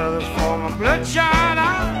 The other's for my bloodshot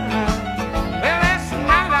eyes. Well, last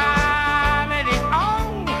night I let it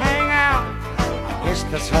all hang out. I guess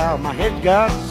that's how my head got